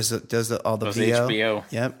 Yeah, does all the Those VO. HBO.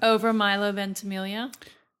 Yep. Over Milo Ventimiglia.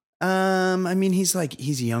 I mean,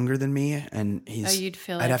 he's younger than me, and You'd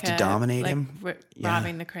feel I'd like have to dominate like him. Yeah.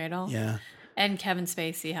 robbing the cradle. Yeah. And Kevin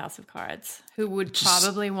Spacey, House of Cards, who would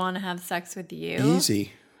probably want to have sex with you.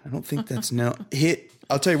 Easy. I don't think that's no hit.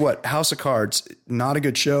 I'll tell you what, House of Cards, not a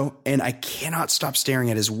good show, and I cannot stop staring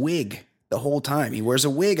at his wig. the whole time. He wears a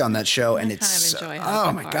wig on that show, and it's kind of enjoy oh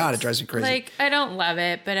hockey my parts. God, it drives me crazy. Like, I don't love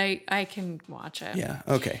it, but I can watch it. Yeah,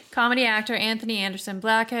 okay. Comedy actor Anthony Anderson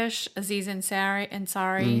Blackish, Aziz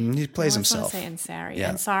Ansari. He plays I himself. want to say Ansari.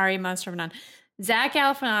 Yeah. Ansari, Monster of None. Zach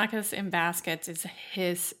Galifianakis in Baskets is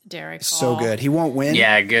hysterical. So good. He won't win.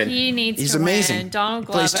 Yeah, good. He needs He's to amazing. win. Donald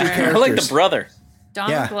He plays two Glover. I characters. like the brother.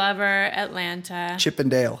 Donald Yeah. Glover, Atlanta. Chip and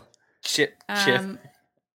Dale. Chip.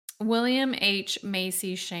 William H.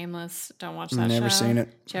 Macy, Shameless. Don't watch that Never show. seen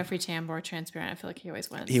it. Jeffrey Tambor, Transparent. I feel like he always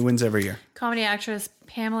wins. He wins every year. Comedy actress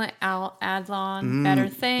Pamela Adlon, Better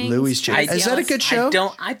Things. Louis chick. Tracy Is that a Ellis- good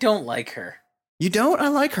show? I don't like her. You don't? I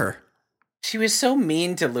like her. She was so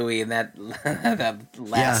mean to Louis in that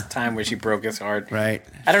last time where she broke his heart. Right.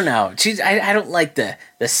 I don't know. I don't like the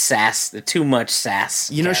sass, the too much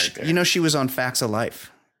sass. You know, character. she was on Facts of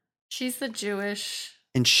Life, She's the Jewish.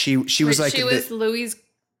 and she was like she was Louis.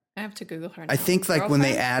 I have to Google her. Now. I think like when they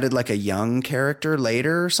Girlfriend? added like a young character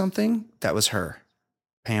later or something, that was her,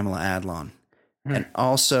 Pamela Adlon. And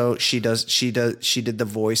also she did the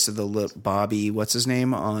voice of the little Bobby, what's his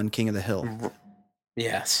name, on King of the Hill.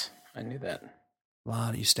 Yes, I knew that.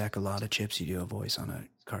 You stack a lot of chips, you do a voice on a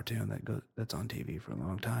cartoon that's on TV for a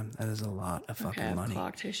long time. That is a lot of fucking Okay, I've money.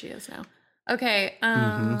 clocked who she is now. Okay.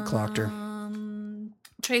 Clocked her.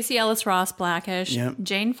 Tracy Ellis Ross, Blackish. Yep.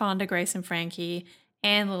 Jane Fonda, Grace and Frankie,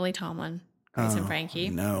 and Lily Tomlin, Grace and Frankie.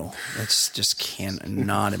 No, that's just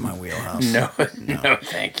not in my wheelhouse. No,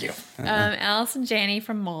 thank you. Allison Janney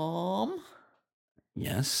from Mom.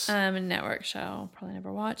 Yes. A network show. Probably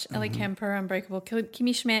never watched. Ellie Kemper, Unbreakable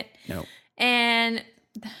Kimmy Schmidt. No. And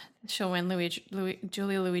she'll win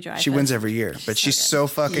Julia Louis-Dreyfus. She wins every year, but she's good. so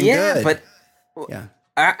fucking Yeah, good. but yeah.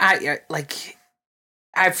 I like.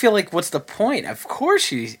 I feel like, what's the point? Of course,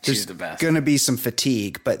 she's the best. Going to be some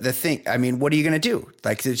fatigue, but the thing, I mean, what are you going to do?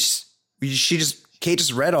 Like, Kate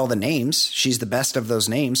just read all the names. She's the best of those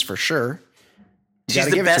names for sure. She's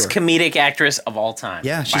the best comedic actress of all time.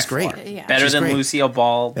 Yeah, she's great. Yeah. Better She's than great. Lucille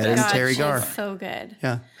Ball. Better than God, Terry she's Garr. so good.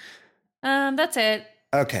 Yeah. That's it.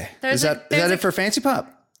 Okay. There's Is that it for Fancy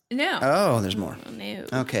Pop? No. Oh, there's more. No.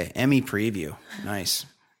 Okay. Emmy preview. Nice.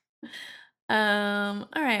 All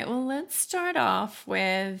right. Well, let's start off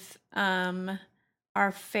with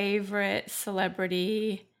our favorite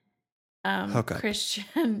celebrity Hookup.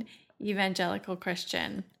 Christian, evangelical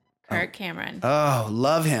Christian, Kirk Cameron. Oh,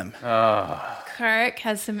 love him. Kirk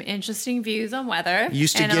has some interesting views on weather.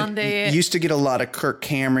 Used to get a lot of Kirk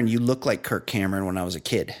Cameron. You look like Kirk Cameron when I was a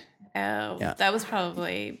kid. Yeah. That was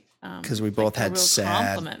probably Because we both a had real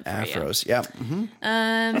sad compliment for you. afros. Yeah.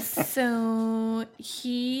 Mm-hmm. So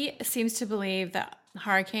he seems to believe that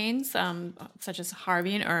hurricanes, such as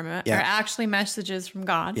Harvey and Irma, Yeah. are actually messages from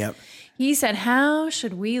God. Yep. He said, "How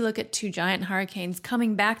should we look at two giant hurricanes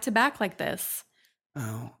coming back to back like this?"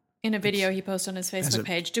 Oh. In a video he posted on his Facebook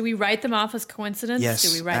page. Do we write them off as coincidence? Yes,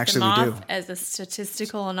 Do we write actually them we off do. as a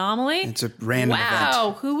statistical anomaly? It's a random Wow,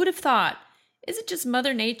 event. who would have thought? Is it just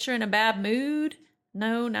Mother Nature in a bad mood?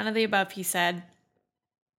 No, none of the above, he said.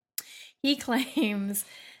 He claims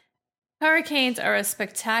hurricanes are a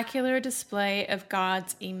spectacular display of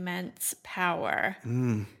God's immense power.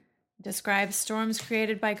 Describes storms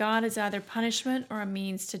created by God as either punishment or a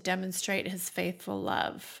means to demonstrate his faithful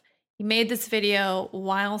love. He made this video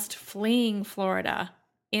whilst fleeing Florida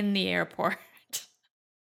in the airport.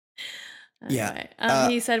 Yeah.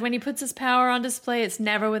 Anyway, he said when he puts his power on display, it's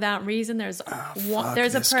never without reason. There's a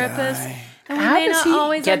this purpose. guy. And we How may does not he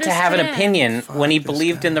always get to have an understand. opinion when he this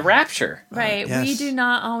believed in the rapture? Right. Yes. We do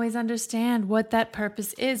not always understand what that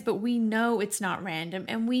purpose is, but we know it's not random.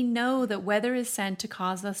 And we know that weather is sent to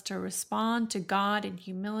cause us to respond to God in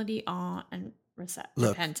humility, awe, and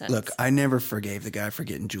repentance. Look, I never forgave the guy for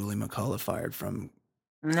getting Julie McCullough fired from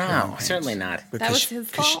No, certainly not. That was his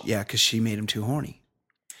fault? because she made him too horny.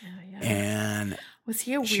 Oh, yeah. And Was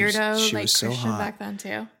he a she was- weirdo she like was so Christian hot. back then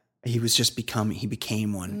too? he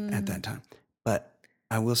became one at that time. But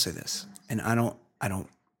I will say this, and I don't,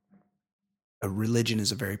 a religion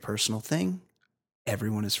is a very personal thing.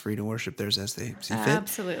 Everyone is free to worship theirs as they see fit.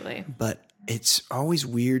 Absolutely. But it's always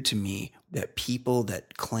weird to me that people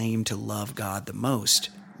that claim to love God the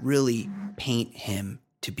most really paint him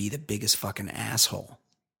to be the biggest fucking asshole.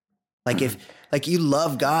 Like like you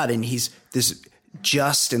love God and he's this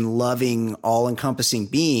just and loving, all-encompassing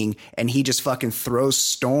being, and he just fucking throws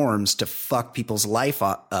storms to fuck people's life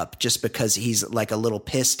up just because he's like a little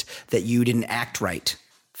pissed that you didn't act right.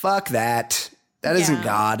 Fuck that. That isn't Yeah.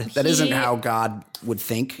 God. That isn't how God would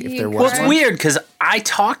think if there Well, was it's one. weird because I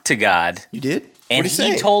talked to God You did? and What'd he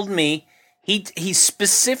he say? told me, he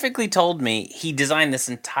specifically told me he designed this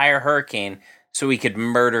entire hurricane so he could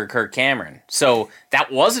murder Kirk Cameron. So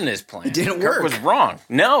that wasn't his plan. It didn't Kirk work. was wrong.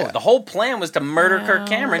 No, the whole plan was to murder Kirk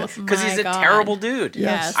Cameron because he's a my God. terrible dude.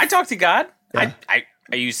 Yes. I talk to God. Yeah.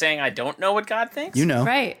 Are you saying I don't know what God thinks? You know.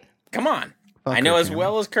 Right. Come on. Fuck I know Kirk as Cameron.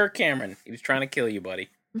 well as Kirk Cameron. He was trying to kill you, buddy.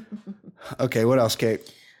 Okay, what else, Kate?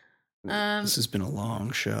 This has been a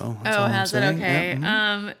long show. That's all I'm Has it? saying. Okay. Yeah,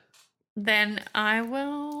 mhm. Then I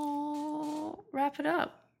will wrap it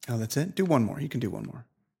up. Oh, that's it? Do one more. You can do one more.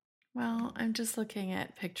 Well, I'm just looking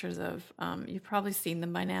at pictures of, you've probably seen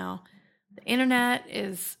them by now. The internet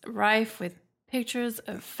is rife with pictures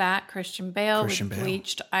of fat Christian Bale Christian with Bale.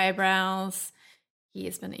 bleached eyebrows. He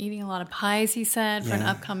has been eating a lot of pies, he said, for an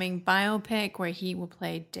Yeah. upcoming biopic where he will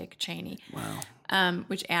play Dick Cheney. Wow.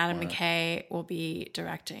 Which Adam McKay will be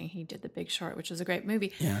directing. He did The Big Short, which was a great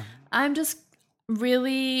movie. Yeah. I'm just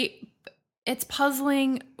really, it's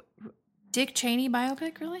puzzling. Dick Cheney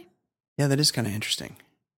biopic, really? Yeah, that is kind of interesting.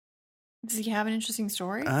 Does he have an interesting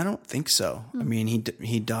story? I don't think so. I mean, he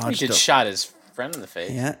He dodged. just shot his friend in the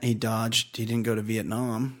face. Yeah, he dodged. He didn't go to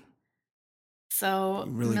Vietnam. So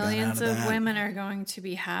He really got millions out of of that. women are going to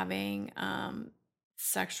be having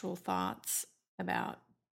sexual thoughts about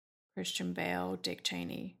Christian Bale, Dick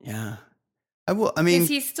Cheney. Yeah. I will. I mean, Because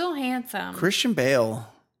he's still handsome. Christian Bale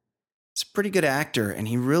is a pretty good actor, and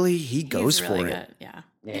he goes He's really for it. good. Yeah.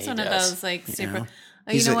 Yeah, He's he one does. of those like You super. know?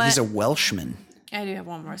 Oh, He's you know what? he's a Welshman. I do have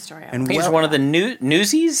one more story. And He was Well- one of the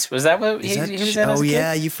Newsies? Was that what Is that, he was in as oh a kid?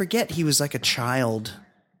 yeah, you forget he was like a child.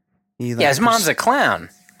 He, Yeah, his mom's a clown.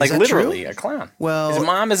 Like that literally true? a clown. Well- his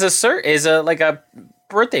mom is like a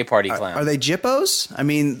birthday party clown. Are they Jippos? I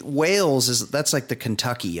mean, Wales that's like the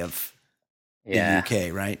Kentucky of the yeah.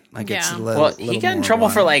 UK, right? Like it's Yeah. a little, Well, he little got in more trouble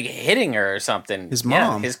for wild. like hitting her or something. His Yeah,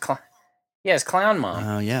 mom? his clown mom.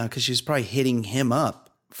 Oh yeah, because she's probably hitting him up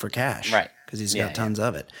for cash, Right. Because he's Yeah, got tons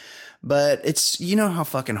of it. But it's how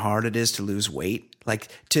fucking hard it is to lose weight. Like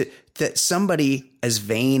that somebody as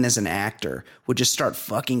vain as an actor would just start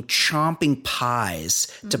fucking chomping pies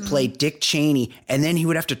to play Dick Cheney, and then he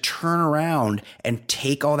would have to turn around and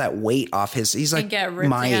take all that weight off his. He's like get ripped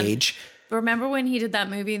my again. age. Remember when he did that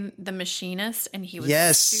movie, The Machinist, and he was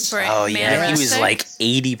Yes. super Oh yeah, he was manoristic? like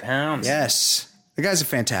 80 pounds. Yes, the guy's a I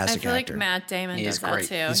fantastic feel actor. like Matt Damon He does is that great.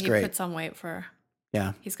 too. He's He great. puts on weight for.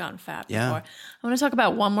 Yeah. He's gotten fat Yeah. before. I want to talk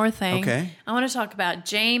about one more thing. Okay. I want to talk about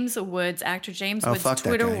James Woods, actor James Oh, Woods' fuck that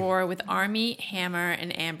Twitter guy. war with Army Hammer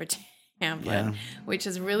and Amber Tamblyn, Yeah. which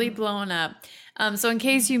is really blown up. So in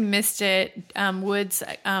case you missed it, Woods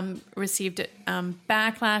received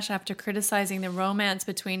backlash after criticizing the romance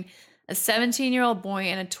between a 17-year-old boy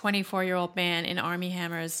and a 24-year-old man in Army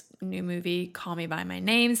Hammer's new movie, Call Me By My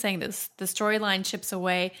Name, saying that the storyline chips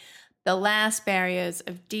away the last barriers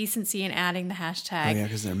of decency and adding the hashtag Oh, yeah,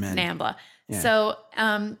 'cause they're men. NAMBLA. Yeah. So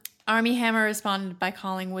Army Hammer responded by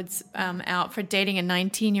calling Woods out for dating a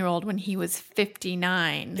 19-year-old when he was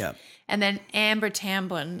 59. Yep. And then Amber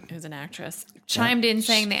Tamblyn, who's an actress, chimed in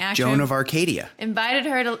saying the actor Joan of Arcadia. invited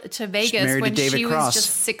her to Vegas married to when David she Cross. was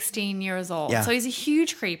just 16 years old. Yeah. So he's a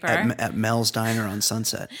huge creeper. At Mel's Diner on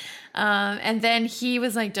Sunset. And then he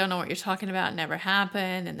was like, don't know what you're talking about, never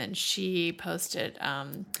happened. And then she posted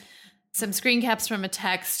some screen caps from a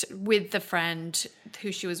text with the friend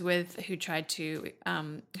who she was with, who tried to,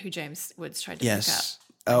 who James Woods tried to pick up. Yes.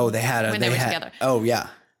 Oh, they had When they were together. Oh, yeah.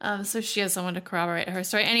 So she has someone to corroborate her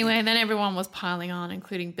story. Anyway, and then everyone was piling on,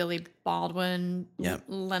 including Billy Baldwin, Yep.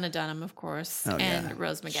 Lena Dunham, of course, Oh, and yeah.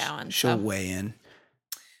 Rose McGowan. She'll weigh in.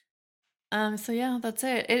 So yeah, that's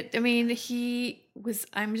it. I mean, he was,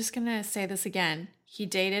 I'm just going to say this again. He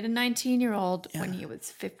dated a 19-year-old when he was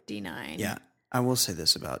 59. Yeah. I will say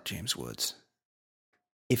this about James Woods.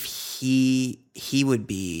 If he would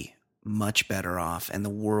be much better off, and the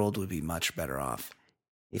world would be much better off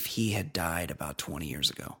if he had died about 20 years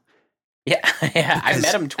ago. Yeah, yeah. I Because-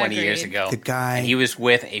 met him 20 years Agreed. ago. The guy, And he was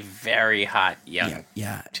with a very hot young.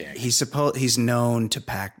 yeah. chick. He's known to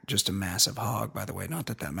pack just a massive hog, by the way. Not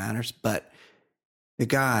that that matters, but the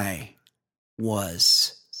guy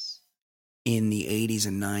was in the 80s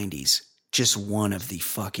and 90s just one of the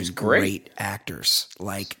fucking great. great actors,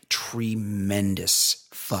 like tremendous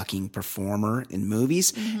fucking performer in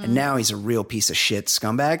movies. And now he's a real piece of shit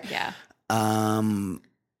scumbag. Yeah.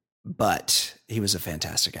 But he was a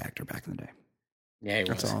fantastic actor back in the day. Yeah, he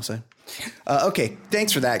That's was. all I'll say. Okay,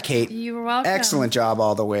 thanks for that, Kate. You were welcome. Excellent job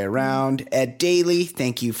all the way around. Ed Daly,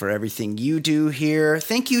 thank you for everything you do here.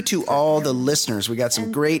 Thank you to all the listeners. We got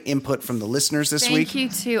some great input from the listeners this week. Thank you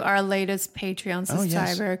to our latest Patreon Oh, yes.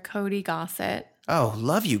 subscriber, Cody Gossett. Oh,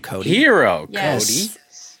 love you, Cody. Hero, Yes. Cody.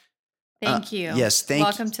 Thank you. yes,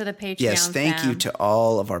 Welcome to the Patreon. Yes, thank you fam. to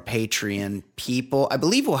all of our Patreon people. I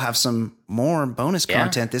believe we'll have some more bonus Yeah.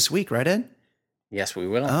 content this week, right, Ed? Yes, we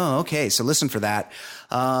will. Oh, okay. So listen for that.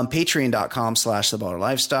 Patreon.com/The Baller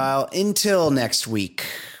Lifestyle. Until next week,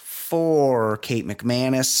 for Kate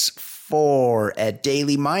McManus, for Ed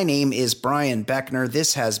Daly, my name is Brian Beckner.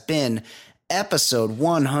 This has been episode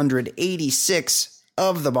 186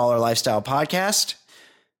 of the Baller Lifestyle Podcast.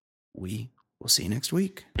 We will see you next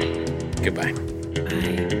week. Goodbye.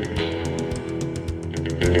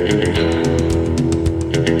 Bye.